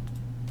 like,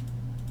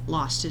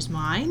 lost his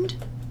mind?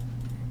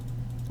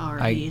 Or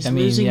he's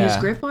losing his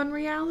grip on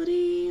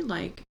reality?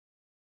 Like,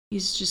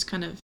 he's just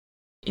kind of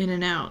in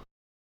and out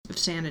of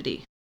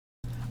sanity.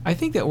 I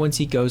think that once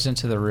he goes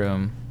into the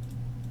room,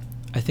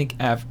 I think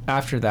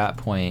after that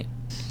point,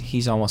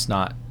 he's almost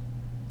not,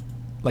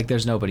 like,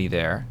 there's nobody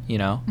there,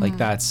 like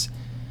that's,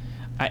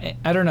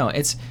 I don't know.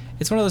 It's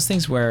one of those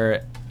things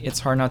where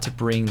it's hard not to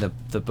bring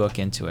the book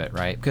into it,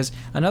 right? Because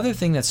another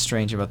thing that's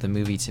strange about the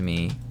movie to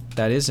me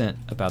that isn't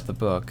about the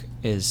book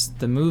is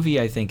the movie,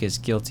 I think, is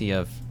guilty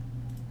of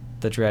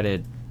the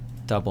dreaded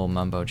double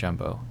mumbo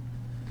jumbo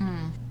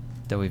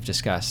that we've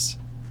discussed,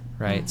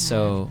 right?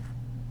 So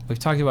we've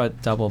talked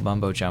about double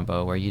mumbo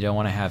jumbo, where you don't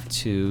want to have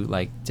two,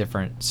 like,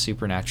 different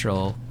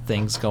supernatural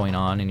things going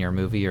on in your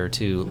movie, or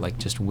two, like,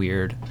 just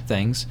weird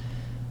things,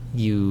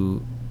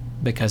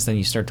 because then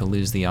you start to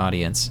lose the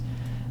audience.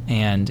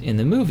 And in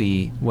the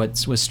movie,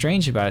 what was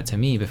strange about it to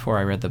me before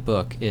I read the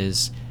book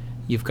is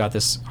you've got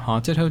this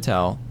haunted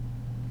hotel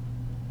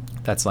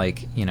that's,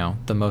 like,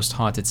 the most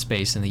haunted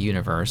space in the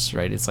universe,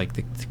 right? It's like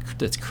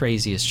the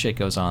craziest shit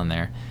goes on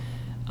there.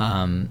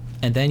 And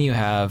then you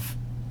have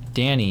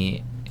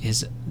Danny,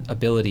 his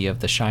ability of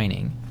the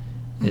Shining,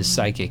 his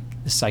psychic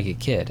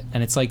kid.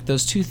 And it's like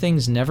those two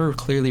things never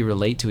clearly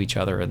relate to each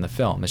other in the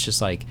film. It's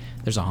just like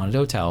there's a haunted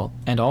hotel,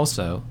 and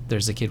also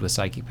there's a kid with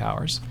psychic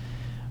powers.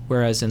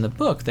 Whereas in the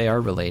book, they are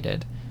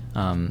related.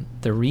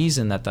 The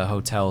reason that the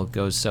hotel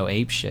goes so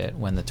apeshit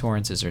when the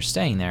Torrances are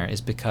staying there is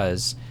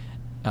because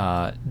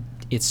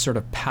it's sort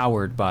of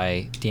powered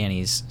by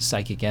Danny's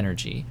psychic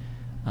energy.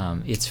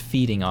 It's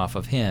feeding off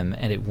of him,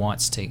 and it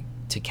wants to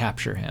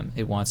capture him.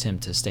 It wants him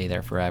to stay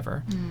there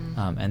forever.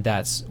 And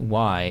that's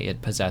why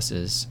it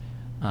possesses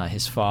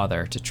his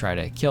father to try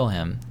to kill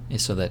him,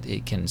 is so that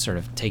it can sort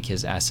of take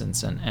his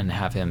essence and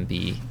have him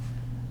be,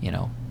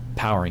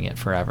 powering it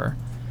forever.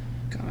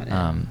 Got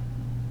it.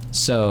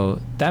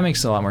 So that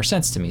makes a lot more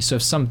sense to me. So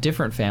if some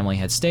different family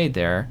had stayed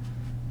there,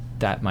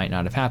 that might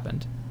not have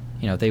happened.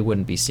 They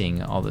wouldn't be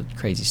seeing all the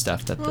crazy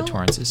stuff that the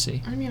Torrances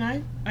see. I mean,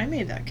 I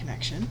made that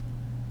connection.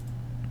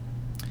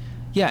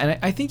 Yeah, and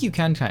I think you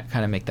can kind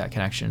of make that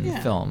connection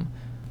in film.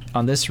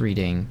 On this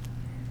reading,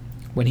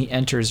 when he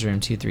enters room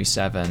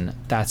 237,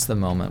 that's the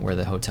moment where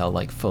the hotel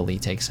like fully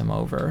takes him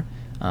over.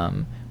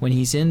 When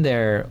he's in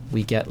there,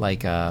 we get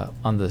like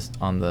on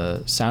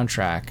the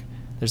soundtrack,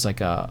 there's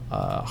like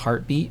a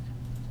heartbeat,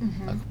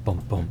 like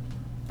boom, boom,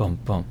 boom,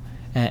 boom,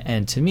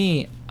 and to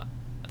me,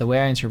 the way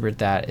I interpret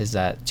that is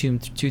that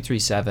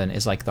 237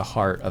 is like the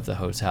heart of the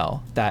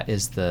hotel. That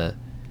is the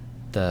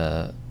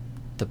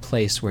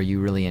place where you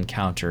really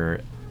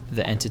encounter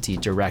the entity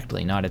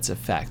directly, not its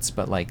effects,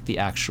 but like the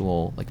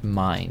actual like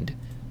mind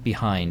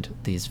behind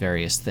these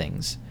various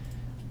things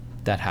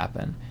that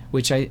happen,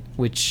 which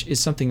is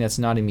something that's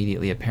not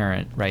immediately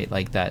apparent, right?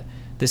 Like that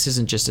this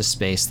isn't just a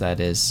space that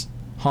is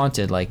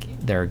haunted, like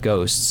there are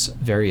ghosts,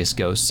 various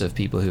ghosts of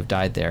people who've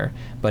died there,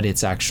 but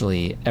it's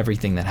actually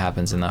everything that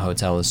happens in the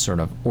hotel is sort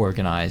of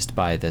organized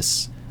by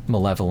this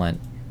malevolent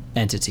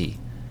entity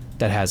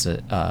that has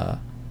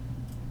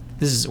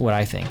this is what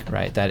I think,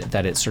 right?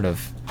 That it sort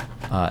of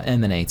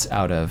emanates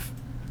out of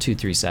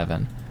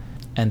 237.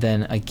 And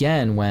then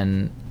again,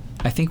 when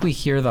I think we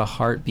hear the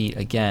heartbeat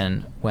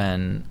again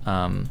when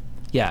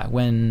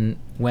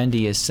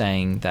Wendy is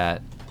saying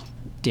that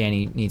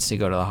Danny needs to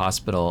go to the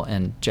hospital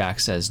and Jack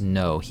says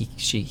no,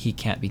 he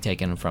can't be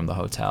taken from the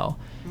hotel.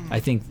 I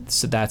think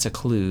so that's a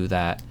clue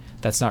that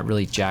that's not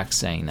really Jack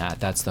saying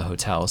that. That's the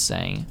hotel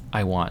saying,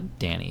 I want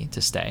Danny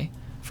to stay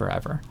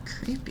forever.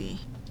 Creepy.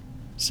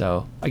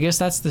 So I guess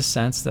that's the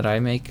sense that I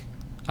make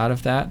out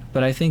of that.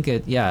 But I think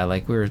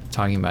like we were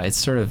talking about, it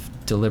sort of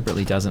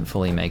deliberately doesn't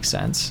fully make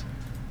sense.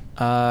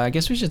 I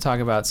guess we should talk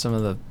about some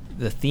of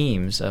the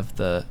themes of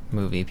the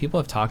movie. People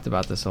have talked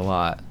about this a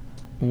lot.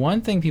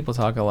 One thing people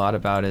talk a lot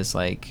about is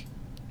like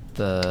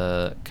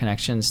the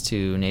connections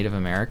to Native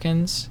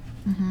Americans.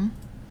 Mm-hmm.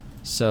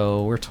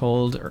 So we're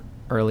told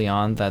early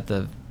on that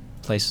the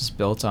place was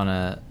built on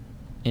a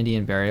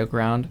Indian burial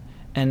ground,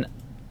 and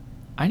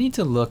I need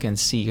to look and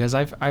see, because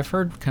I've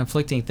heard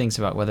conflicting things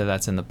about whether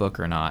that's in the book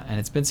or not, and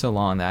it's been so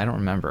long that I don't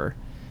remember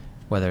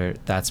whether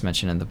that's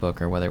mentioned in the book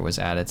or whether it was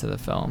added to the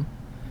film.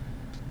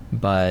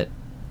 But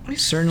I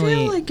certainly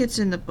feel like it's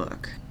in the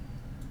book.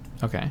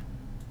 Okay.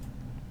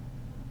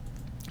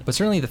 But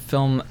certainly the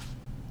film,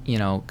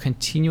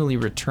 continually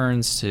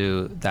returns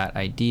to that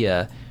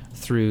idea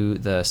through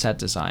the set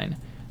design.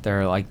 There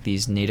are like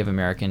these Native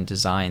American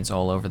designs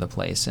all over the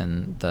place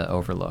in the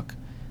Overlook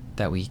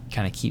that we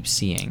kind of keep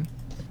seeing.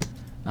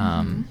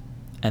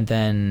 And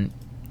then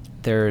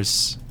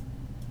there's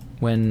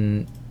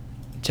when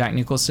Jack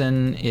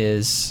Nicholson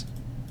is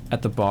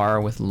at the bar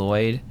with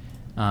Lloyd,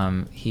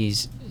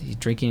 he's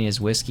drinking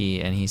his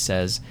whiskey and he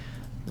says,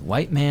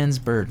 "White man's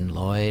burden,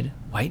 Lloyd,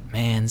 white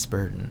man's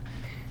burden."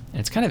 And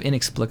it's kind of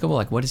inexplicable,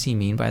 like what does he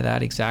mean by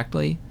that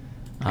exactly?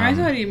 I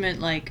thought he meant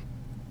like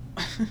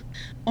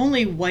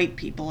only white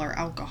people are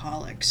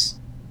alcoholics.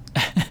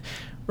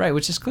 Right,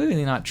 which is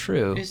clearly not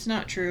true. It's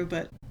not true,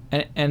 but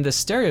and the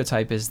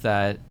stereotype is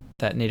that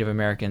Native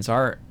Americans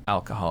are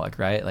alcoholic,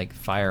 right? Like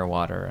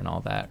firewater and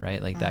all that,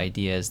 right? Like the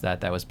idea is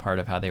that was part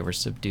of how they were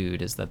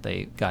subdued, is that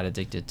they got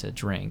addicted to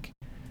drink,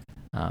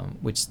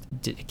 which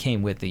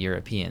came with the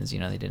Europeans. They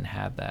didn't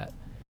have that.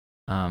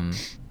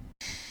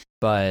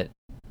 But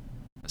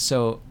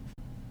so,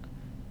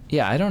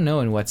 yeah, I don't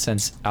know in what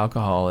sense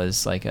alcohol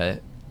is like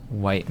a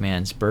white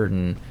man's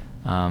burden.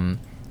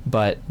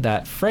 But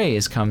that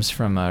phrase comes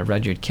from a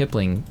Rudyard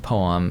Kipling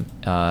poem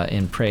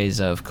in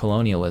praise of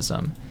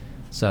colonialism.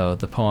 So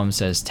the poem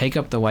says, "Take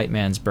up the white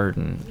man's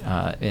burden,"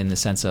 in the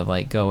sense of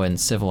like go and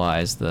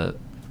civilize the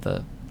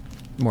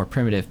more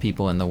primitive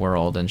people in the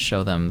world and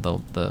show them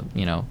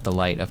the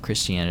light of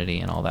Christianity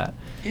and all that.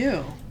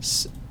 Ew.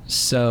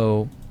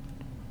 So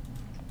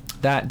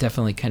that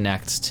definitely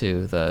connects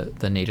to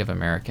the Native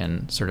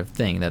American sort of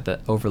thing, that the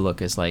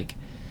Overlook is like,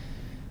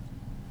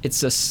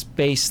 it's a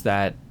space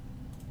that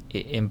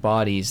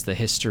embodies the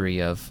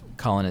history of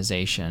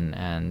colonization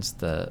and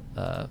the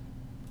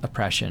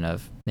oppression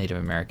of Native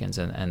Americans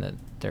and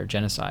their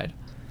genocide.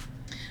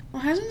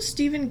 Well, hasn't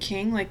Stephen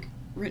King like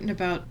written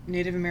about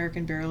Native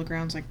American burial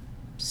grounds like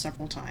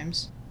several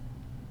times?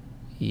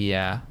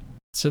 Yeah.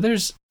 So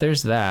there's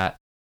that.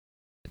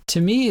 To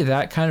me,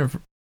 that kind of,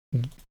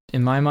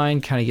 in my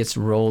mind, kind of gets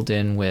rolled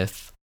in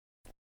with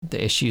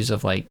the issues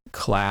of like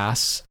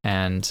class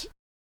and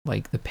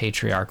like the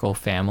patriarchal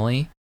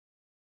family.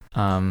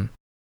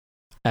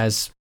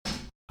 As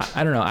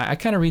I don't know, I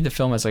kind of read the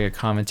film as like a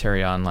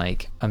commentary on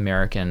like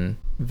American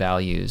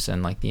values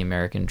and like the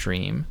American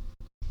dream.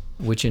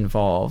 which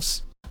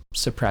involves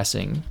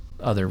suppressing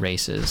other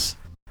races,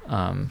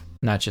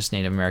 not just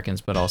Native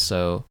Americans, but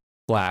also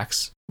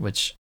blacks,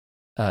 which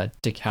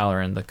Dick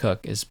Halloran, the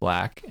cook, is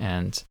black,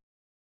 and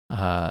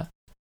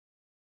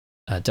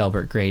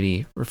Delbert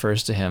Grady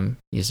refers to him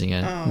using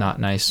a not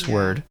nice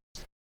word.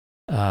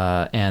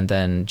 And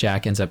then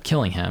Jack ends up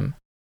killing him.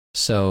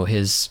 So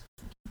his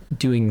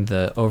doing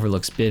the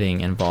Overlook's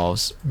bidding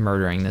involves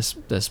murdering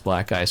this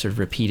black guy, sort of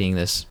repeating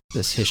this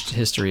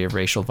history of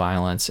racial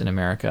violence in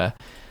America.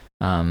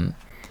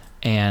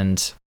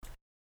 And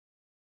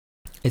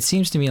it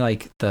seems to me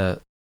like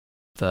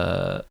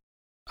the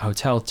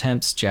hotel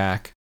tempts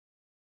Jack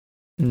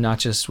not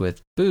just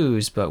with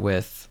booze, but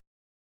with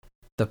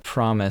the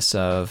promise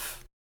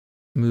of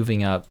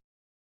moving up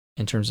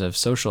in terms of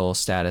social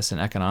status and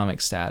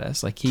economic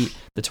status. Like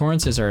the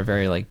Torrances are a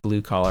very like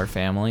blue collar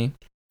family.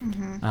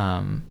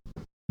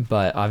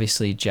 But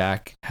obviously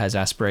Jack has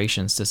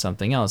aspirations to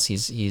something else.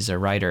 He's a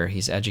writer,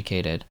 he's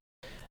educated.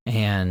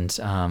 And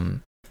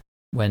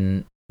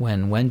when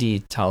Wendy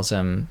tells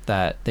him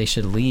that they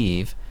should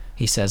leave,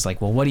 he says like,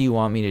 well, what do you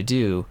want me to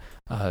do?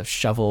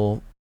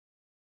 Shovel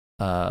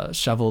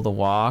the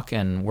walk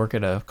and work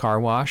at a car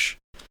wash?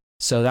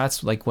 So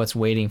that's like what's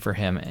waiting for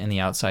him in the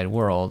outside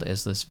world,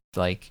 is this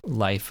like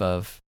life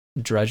of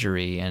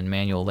drudgery and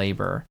manual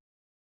labor.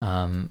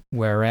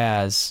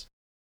 Whereas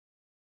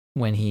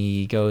when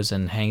he goes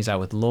and hangs out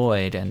with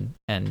Lloyd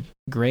and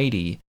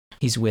Grady,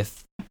 he's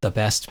with the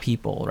best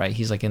people, right?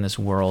 He's like in this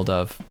world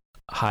of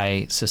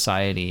high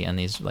society and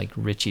these like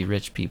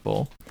rich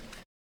people,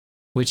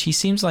 which he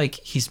seems like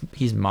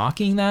he's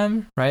mocking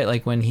them, right?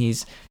 Like when he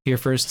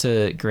refers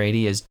to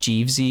Grady as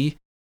Jeevesy,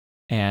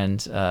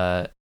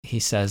 and he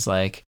says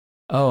like,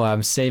 oh,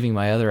 I'm saving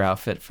my other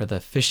outfit for the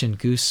fish and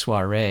goose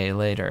soiree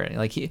later.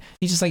 Like he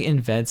just like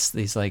invents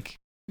these like,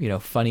 you know,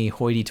 funny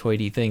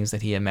hoity-toity things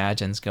that he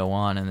imagines go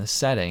on in this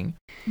setting.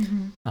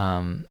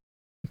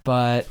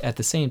 But at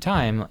the same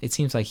time, it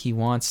seems like he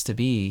wants to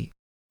be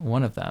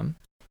one of them.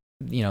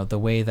 You know, the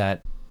way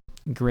that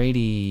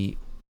Grady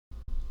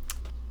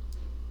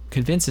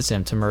convinces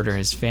him to murder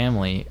his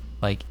family,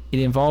 like it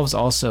involves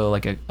also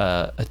like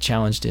a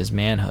challenge to his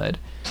manhood,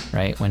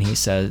 right? When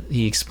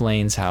he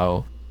explains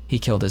how he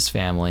killed his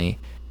family,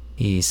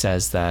 he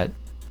says that,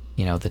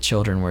 you know, the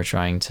children were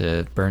trying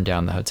to burn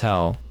down the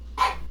hotel,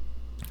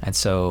 and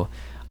so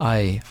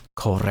I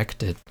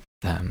corrected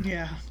them.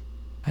 Yeah.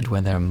 And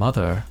when their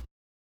mother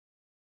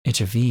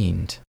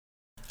intervened,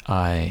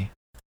 I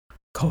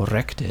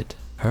corrected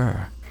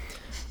her.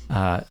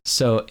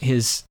 So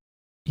his,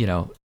 you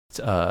know,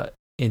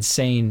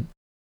 insane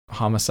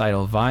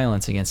homicidal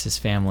violence against his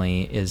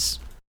family is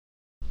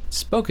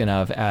spoken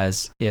of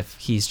as if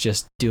he's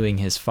just doing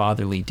his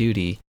fatherly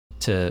duty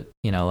to,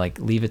 you know, like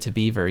Leave It to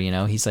Beaver, you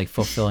know, he's like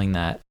fulfilling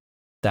that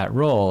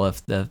role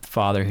of the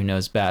father who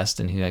knows best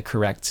and who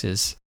corrects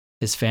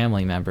his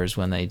family members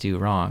when they do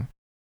wrong.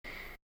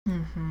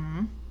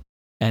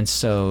 And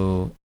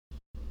so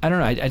I don't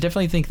know, I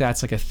definitely think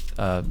that's like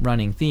a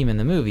running theme in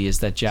the movie, is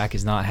that Jack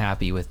is not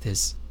happy with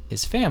his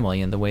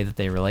family and the way that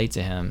they relate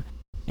to him,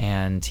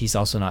 and he's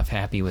also not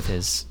happy with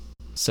his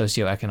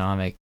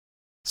socioeconomic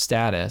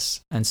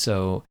status. And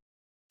so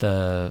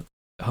the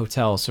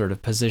hotel sort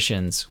of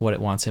positions what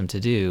it wants him to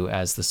do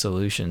as the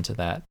solution to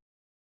that.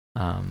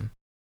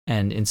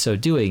 And in so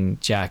doing,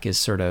 Jack is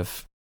sort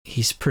of,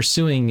 he's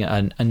pursuing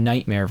a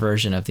nightmare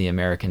version of the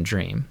American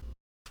dream.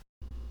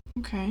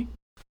 Okay.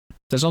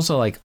 There's also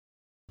like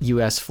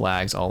US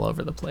flags all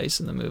over the place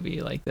in the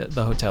movie. Like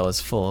the hotel is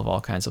full of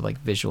all kinds of like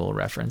visual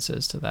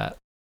references to that.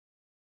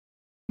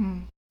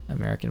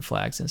 American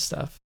flags and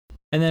stuff.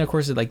 And then of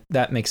course like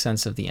that makes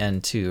sense of the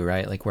end too,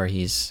 right? Like where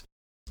he's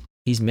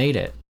made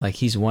it. Like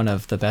he's one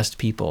of the best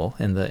people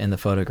in the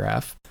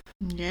photograph.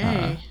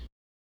 Yay.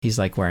 He's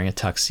like wearing a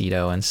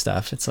tuxedo and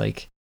stuff. It's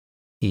like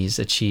he's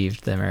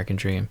achieved the American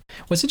dream.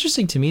 What's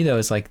interesting to me though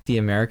is like the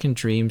American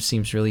dream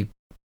seems really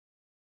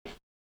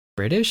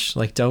British.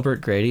 Like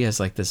Delbert Grady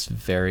has like this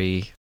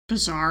very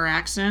bizarre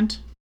accent.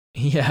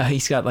 Yeah,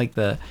 he's got like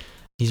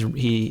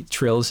he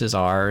trills his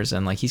R's,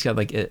 and like he's got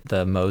like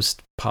the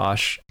most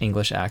posh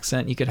English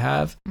accent you could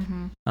have.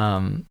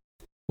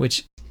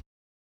 Which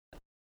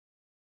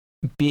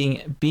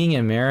being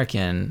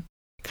American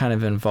kind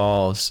of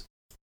involves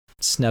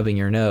snubbing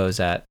your nose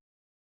at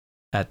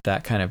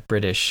that kind of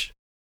British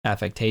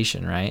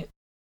affectation, right?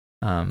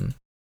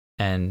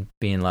 And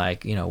being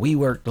like, you know, we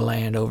work the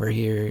land over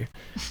here,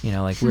 you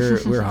know, like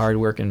we're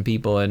hardworking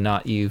people and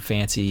not you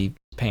fancy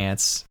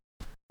pants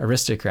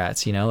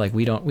aristocrats, you know, like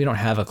we don't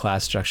have a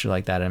class structure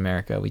like that in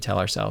America, we tell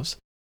ourselves.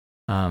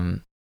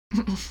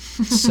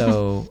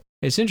 So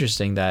it's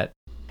interesting that,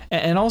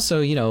 and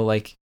also, you know,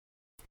 like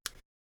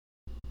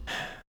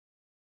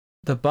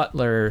the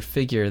butler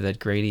figure that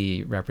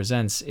Grady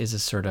represents is a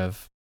sort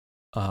of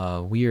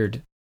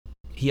weird,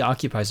 he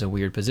occupies a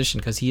weird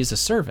position because he is a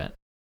servant,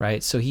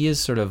 right? So he is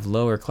sort of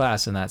lower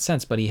class in that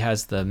sense, but he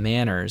has the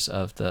manners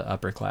of the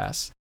upper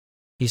class.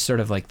 He's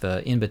sort of like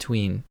the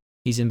in-between.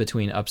 He's in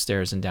between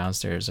upstairs and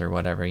downstairs or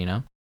whatever, you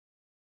know?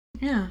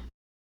 Yeah.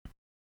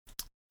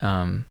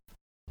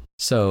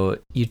 So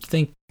you'd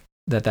think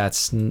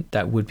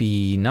that would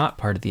be not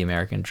part of the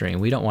American dream.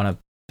 We don't want to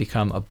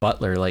become a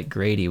butler like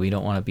Grady. We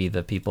don't want to be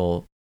the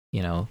people,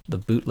 the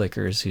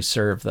bootlickers who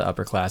serve the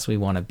upper class. We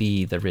want to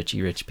be the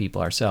rich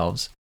people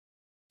ourselves.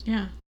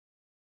 Yeah,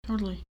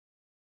 totally.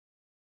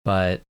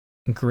 But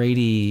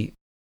Grady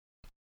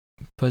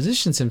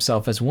positions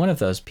himself as one of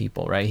those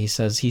people, right?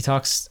 He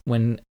talks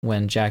when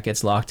Jack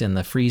gets locked in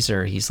the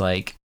freezer, he's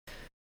like,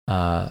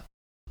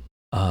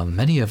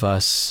 many of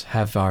us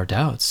have our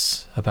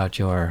doubts about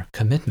your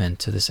commitment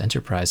to this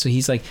enterprise. So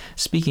he's like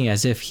speaking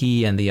as if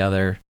he and the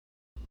other,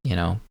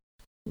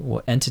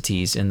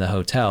 entities in the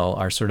hotel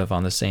are sort of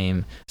on the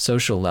same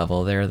social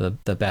level. They're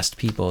the best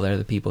people. They're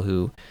the people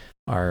who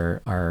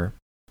are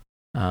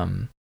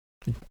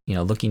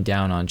looking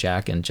down on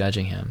Jack and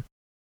judging him.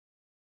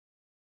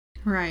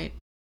 Right.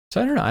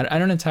 So I don't know. I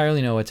don't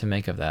entirely know what to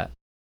make of that.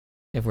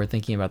 If we're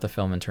thinking about the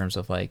film in terms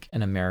of like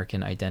an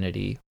American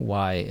identity,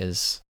 why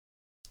is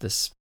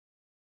this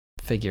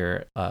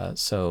figure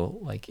so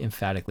like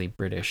emphatically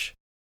British?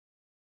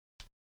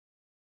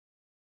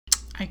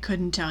 I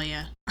couldn't tell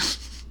you.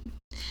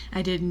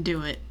 I didn't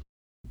do it.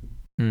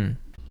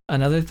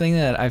 Another thing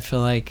that I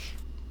feel like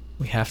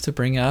we have to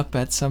bring up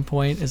at some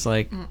point is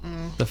like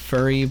the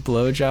furry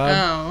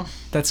blowjob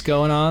that's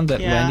going on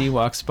that Wendy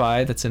walks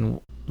by. That's in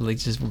like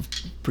just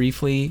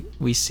briefly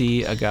we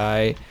see a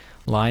guy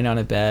lying on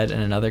a bed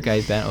and another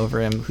guy bent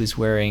over him who's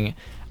wearing,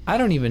 I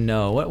don't even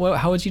know what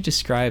how would you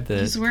describe the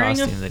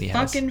costume that he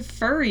has? He's wearing a fucking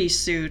furry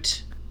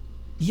suit.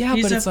 Yeah,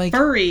 but it's like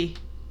furry.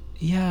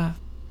 Yeah,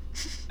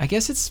 I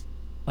guess it's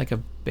like a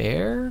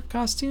bear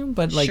costume,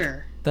 but like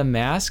the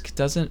mask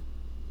doesn't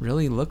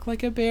really look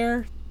like a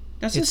bear.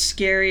 That's the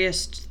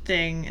scariest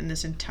thing in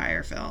this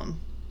entire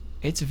film.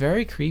 It's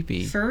very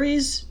creepy.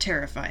 Furries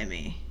terrify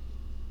me.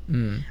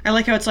 I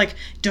like how it's like,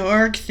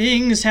 dark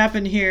things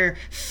happen here.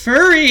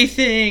 Furry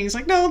things.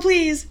 Like, no,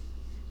 please.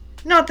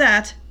 Not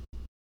that.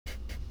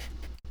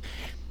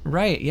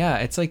 Right, yeah.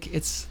 It's like,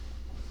 it's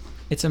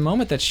a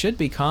moment that should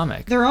be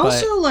comic. They're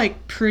also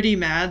like pretty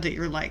mad that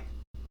you're like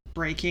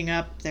breaking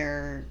up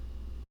their...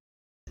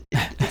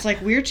 It's like,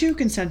 we're two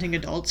consenting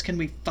adults. Can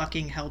we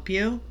fucking help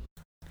you?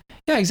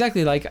 Yeah,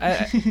 exactly. Like,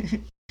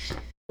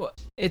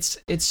 it's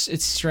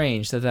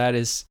strange that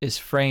is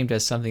framed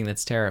as something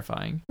that's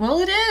terrifying. Well,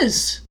 it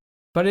is.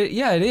 But it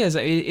is.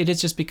 It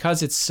is just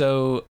because it's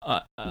so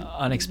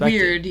unexpected.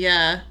 Weird,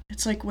 yeah.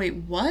 It's like, wait,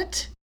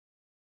 what?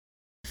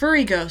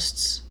 Furry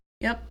ghosts.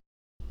 Yep.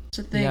 It's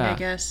a thing, I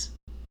guess.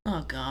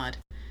 Oh, God.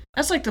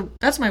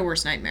 That's my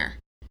worst nightmare.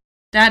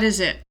 That is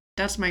it.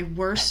 That's my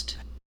worst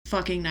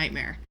fucking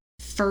nightmare.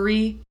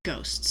 Furry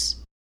ghosts.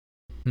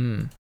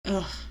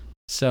 Ugh.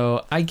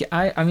 So I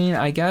mean,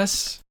 I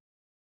guess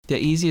the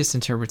easiest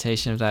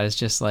interpretation of that is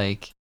just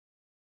like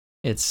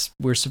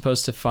we're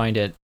supposed to find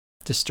it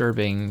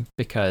disturbing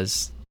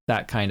because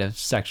that kind of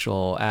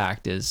sexual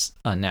act is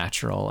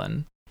unnatural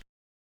and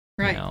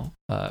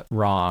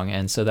wrong,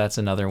 and so that's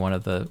another one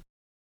of the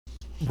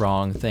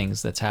wrong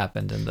things that's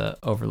happened in the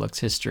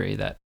overlooked history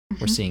that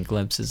we're seeing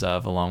glimpses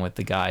of, along with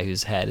the guy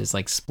whose head is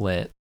like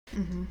split,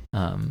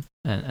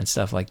 and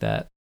stuff like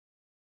that.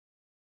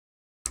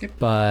 Yep.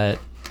 But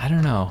I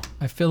don't know.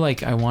 I feel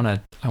like I want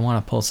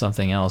to pull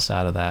something else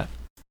out of that.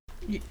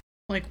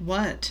 Like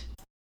what?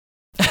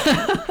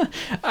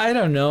 I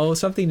don't know.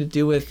 Something to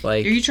do with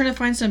like. Are you trying to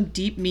find some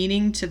deep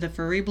meaning to the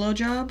furry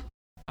blowjob?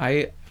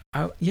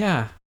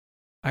 Yeah.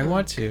 I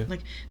want to.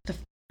 Like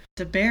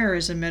the bear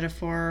is a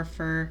metaphor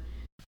for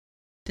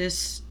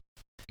this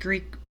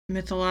Greek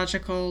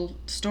mythological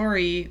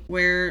story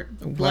where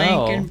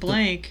blank and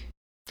blank.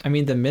 I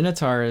mean, the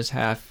Minotaur is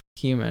half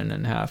human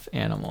and half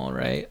animal,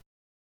 right?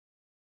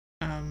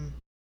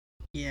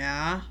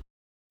 Yeah.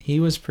 He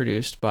was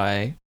produced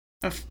by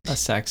a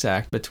sex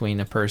act between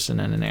a person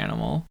and an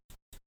animal.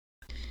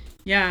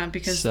 Yeah,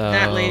 because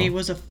that lady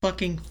was a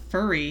fucking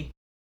furry.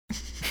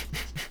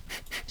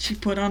 She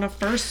put on a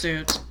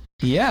fursuit.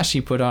 Yeah,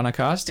 she put on a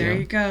costume. There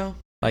you go.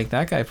 Like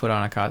that guy put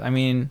on a costume. I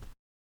mean,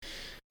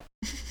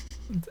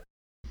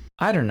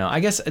 I don't know. I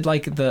guess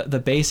like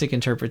the basic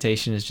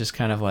interpretation is just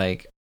kind of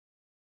like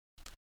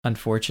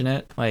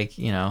unfortunate. Like,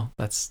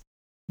 that's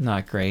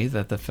not great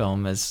that the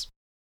film is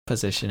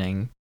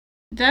positioning.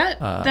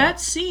 That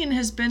scene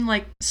has been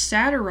like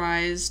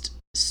satirized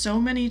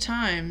so many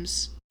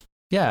times.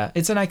 Yeah,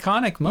 it's an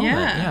iconic moment.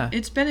 Yeah.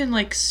 It's been in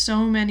like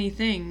so many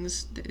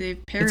things.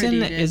 They've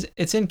parodied it.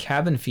 It's in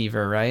Cabin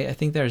Fever, right? I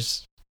think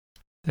there's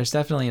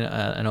definitely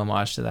an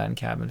homage to that in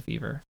Cabin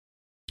Fever.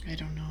 I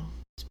don't know.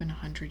 It's been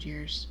 100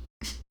 years.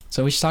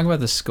 So we should talk about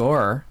the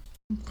score.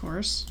 Of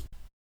course.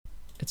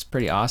 It's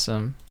pretty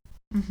awesome.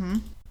 Mm-hmm.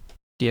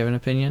 Do you have an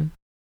opinion?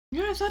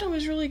 Yeah, I thought it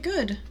was really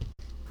good.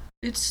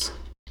 It's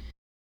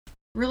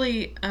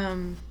really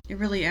it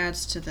really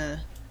adds to the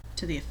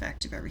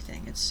effect of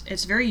everything.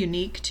 It's very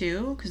unique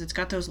too, because it's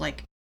got those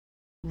like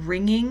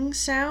ringing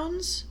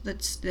sounds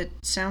that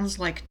sounds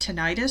like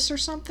tinnitus or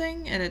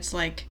something, and it's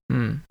like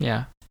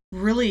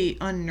really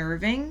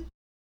unnerving,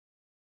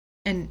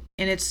 and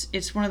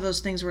it's one of those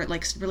things where it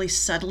like really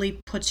subtly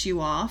puts you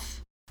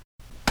off,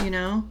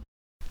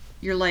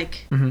 You're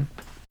like, Mm-hmm.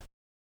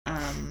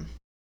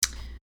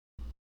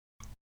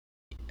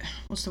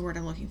 what's the word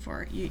I'm looking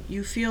for?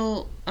 You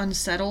feel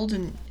unsettled,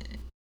 and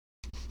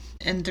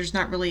there's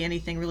not really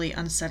anything really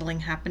unsettling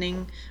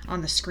happening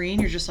on the screen.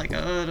 You're just like,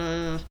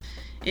 it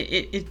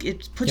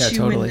puts you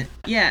totally.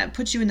 it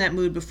puts you in that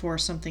mood before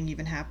something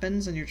even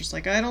happens, and you're just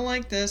like, I don't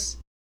like this.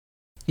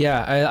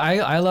 Yeah,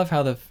 I love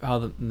how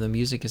the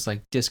music is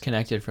like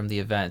disconnected from the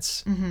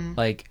events. Mm-hmm.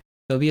 Like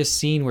there'll be a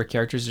scene where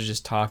characters are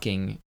just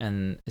talking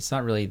and it's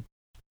not really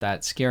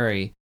that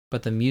scary,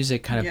 but the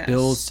music kind of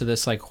builds to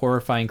this like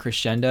horrifying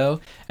crescendo,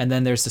 and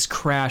then there's this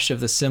crash of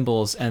the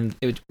cymbals, and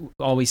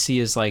all we see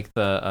is like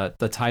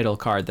the title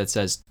card that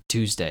says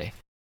Tuesday.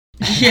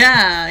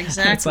 Yeah,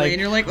 exactly. Like,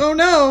 and you're like, oh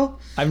no!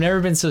 I've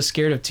never been so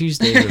scared of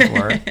Tuesday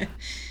before.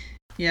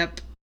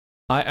 Yep.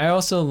 I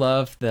also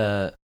love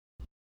the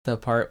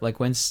part like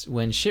when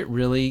shit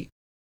really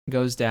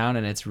goes down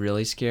and it's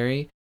really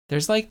scary.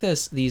 There's like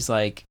these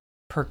like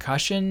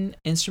percussion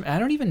instrument. I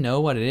don't even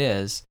know what it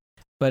is,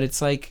 but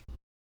it's like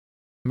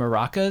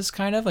maracas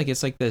kind of like,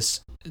 it's like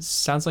this, it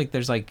sounds like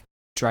there's like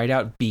dried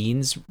out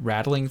beans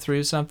rattling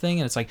through something,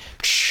 and it's like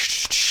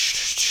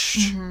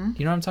mm-hmm.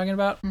 You know what I'm talking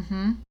about?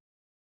 Mm-hmm.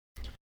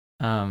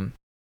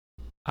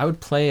 I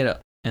would play it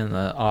in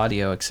the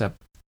audio, except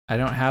I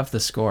don't have the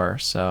score,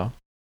 so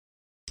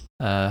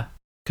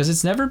because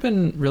it's never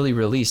been really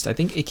released. I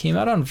think it came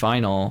out on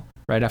vinyl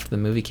right after the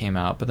movie came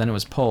out, but then it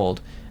was pulled,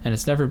 and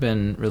it's never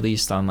been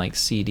released on like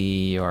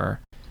CD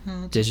or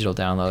digital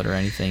download or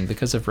anything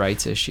because of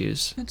rights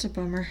issues. That's a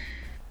bummer.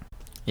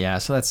 Yeah,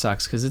 so that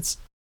sucks because it's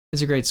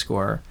a great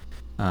score.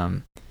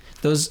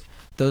 Those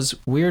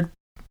weird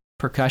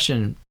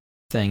percussion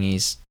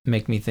thingies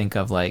make me think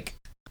of like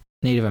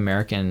Native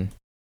American,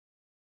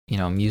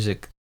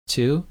 music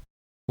too,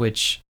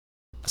 which.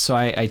 So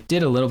I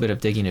did a little bit of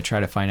digging to try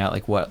to find out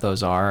like what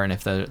those are and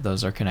if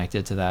those are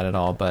connected to that at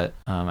all, but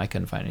I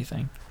couldn't find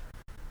anything.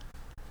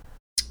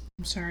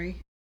 I'm sorry.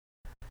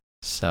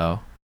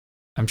 So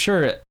I'm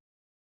sure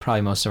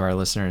probably most of our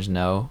listeners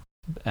know,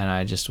 and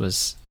I just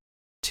was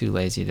too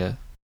lazy to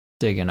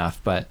dig enough.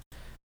 But,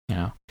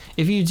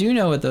 if you do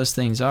know what those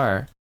things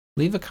are,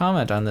 leave a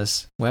comment on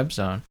this web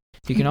zone.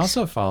 You can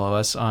also follow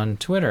us on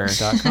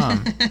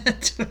twitter.com.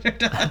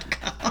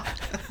 Twitter.com.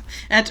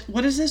 At,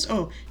 what is this?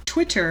 Oh,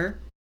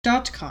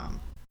 twitter.com.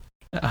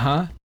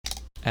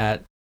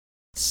 At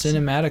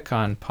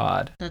Cinematicon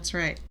Pod. That's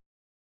right.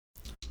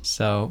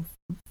 So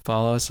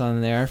follow us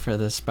on there for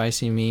the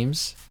spicy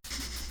memes.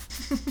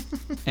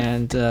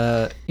 And,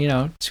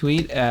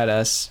 tweet at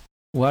us.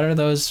 What are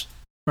those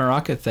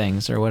maraca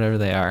things or whatever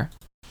they are?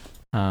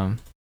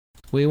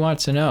 We want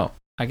to know.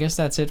 I guess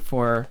that's it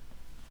for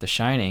The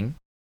Shining.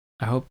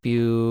 I hope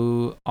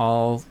you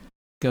all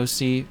go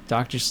see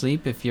Dr.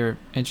 Sleep if you're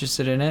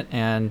interested in it,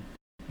 and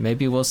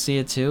maybe we'll see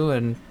it too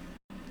and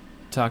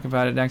talk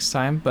about it next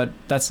time, but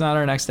that's not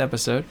our next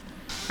episode.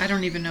 I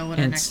don't even know what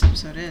our next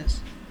episode is.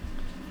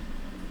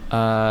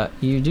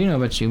 You do know,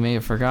 but you may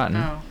have forgotten.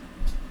 Oh.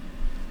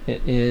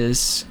 It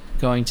is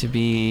going to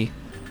be,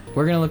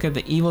 we're going to look at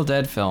the Evil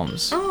Dead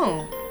films.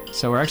 Oh.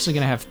 So we're actually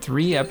going to have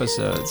 3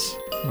 episodes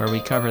where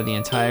we cover the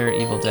entire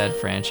Evil Dead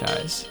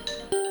franchise.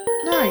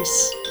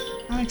 Nice.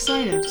 I'm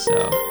excited.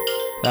 So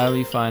that'll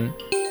be fun.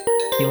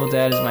 Evil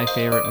Dead is my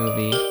favorite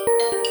movie.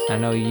 I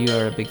know you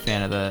are a big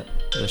fan of the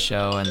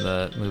show and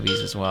the movies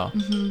as well.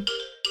 Mm-hmm.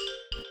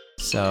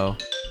 So,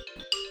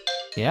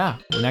 yeah,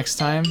 next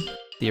time,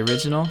 the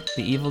original,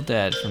 The Evil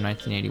Dead from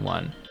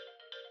 1981.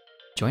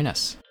 Join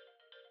us.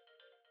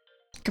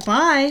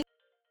 Goodbye.